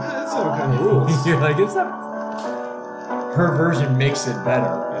 I'm like, that song kind of rules. You're like, it's not. Her version makes it better.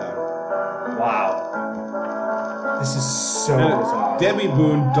 Yeah. Wow. This is so bizarre. Debbie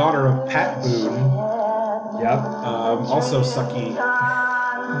Boone, daughter of Pat Boone. Yep. Also sucky. A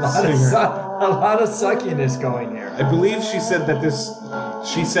lot of suckiness going here. I believe she said that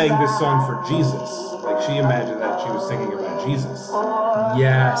she sang this song for Jesus. Like, she imagined that she was singing about Jesus.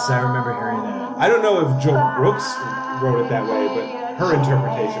 Yes, I remember hearing that. I don't know if Joe Brooks wrote it that way, but her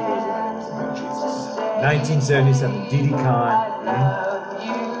interpretation was that it was about Jesus. 1977, Dee Dee Khan.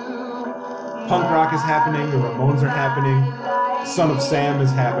 Punk rock is happening, the Ramones are happening, Son of Sam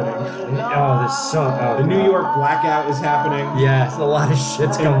is happening. The New York Blackout is happening. Yes, a lot of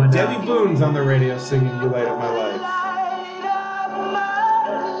shit's going on. Debbie Boone's on the radio singing You Light Up My Life.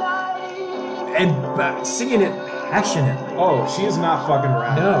 And singing it passionately. Oh, she is not fucking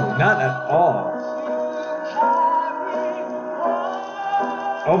around. No, not at all.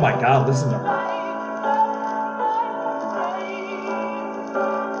 Oh my God, listen to her.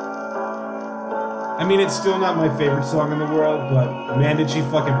 I mean, it's still not my favorite song in the world, but man, did she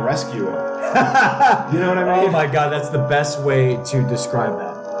fucking rescue it. You know what I mean? Oh my God, that's the best way to describe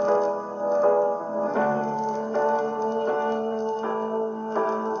that.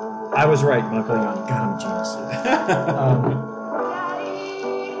 I was right, Michael Young. God, I'm a genius.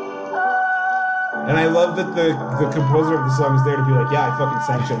 And I love that the composer of the song is there to be like, yeah, I fucking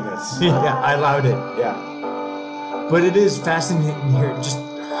sanctioned this. Yeah, I allowed it. Yeah. But it is fascinating here, just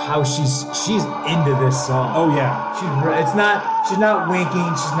how she's into this song. Oh yeah. She's not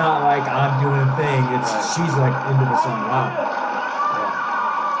winking. She's not like I'm doing a thing. She's like into the song.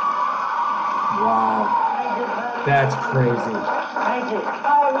 Wow. That's crazy. Thank you.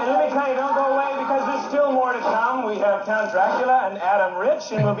 And let me tell you, don't go away because there's still more to come. We have Count Dracula and Adam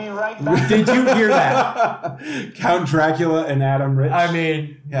Rich, and we'll be right back. Did you hear that? Count Dracula and Adam Rich. I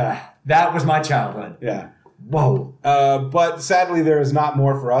mean, yeah, that was my childhood. Yeah. Whoa. But sadly, there is not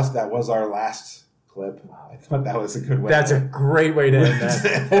more for us. That was our last clip. I thought that was a good way. That's a great way to end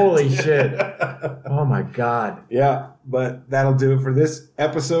that. Holy shit. Oh my God. Yeah, but that'll do it for this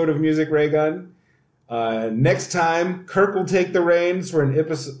episode of Music Ray Gun. Next time, Kirk will take the reins for an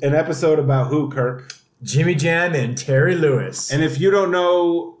episode about who, Kirk? Jimmy Jam and Terry Lewis. And if you don't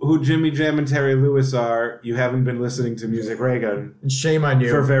know who Jimmy Jam and Terry Lewis are, you haven't been listening to Music Ray Gun. Shame on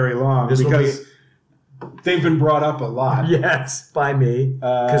you. For very long. Because they've been brought up a lot. Yes, by me.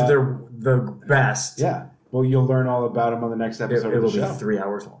 Because they're the best. Yeah. Well, you'll learn all about him on the next episode It of will the show. be 3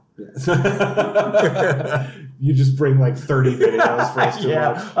 hours long. You just bring like 30 videos for us to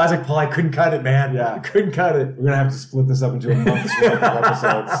Yeah. watch. I was like, Paul, I couldn't cut it, man. Yeah. I couldn't cut it. We're going to have to split this up into a month's worth of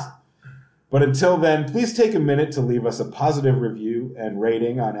episodes. But until then, please take a minute to leave us a positive review and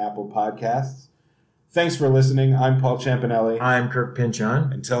rating on Apple Podcasts. Thanks for listening. I'm Paul Champanelli. I'm Kirk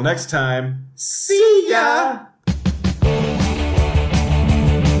Pinchon. Until next time, see ya!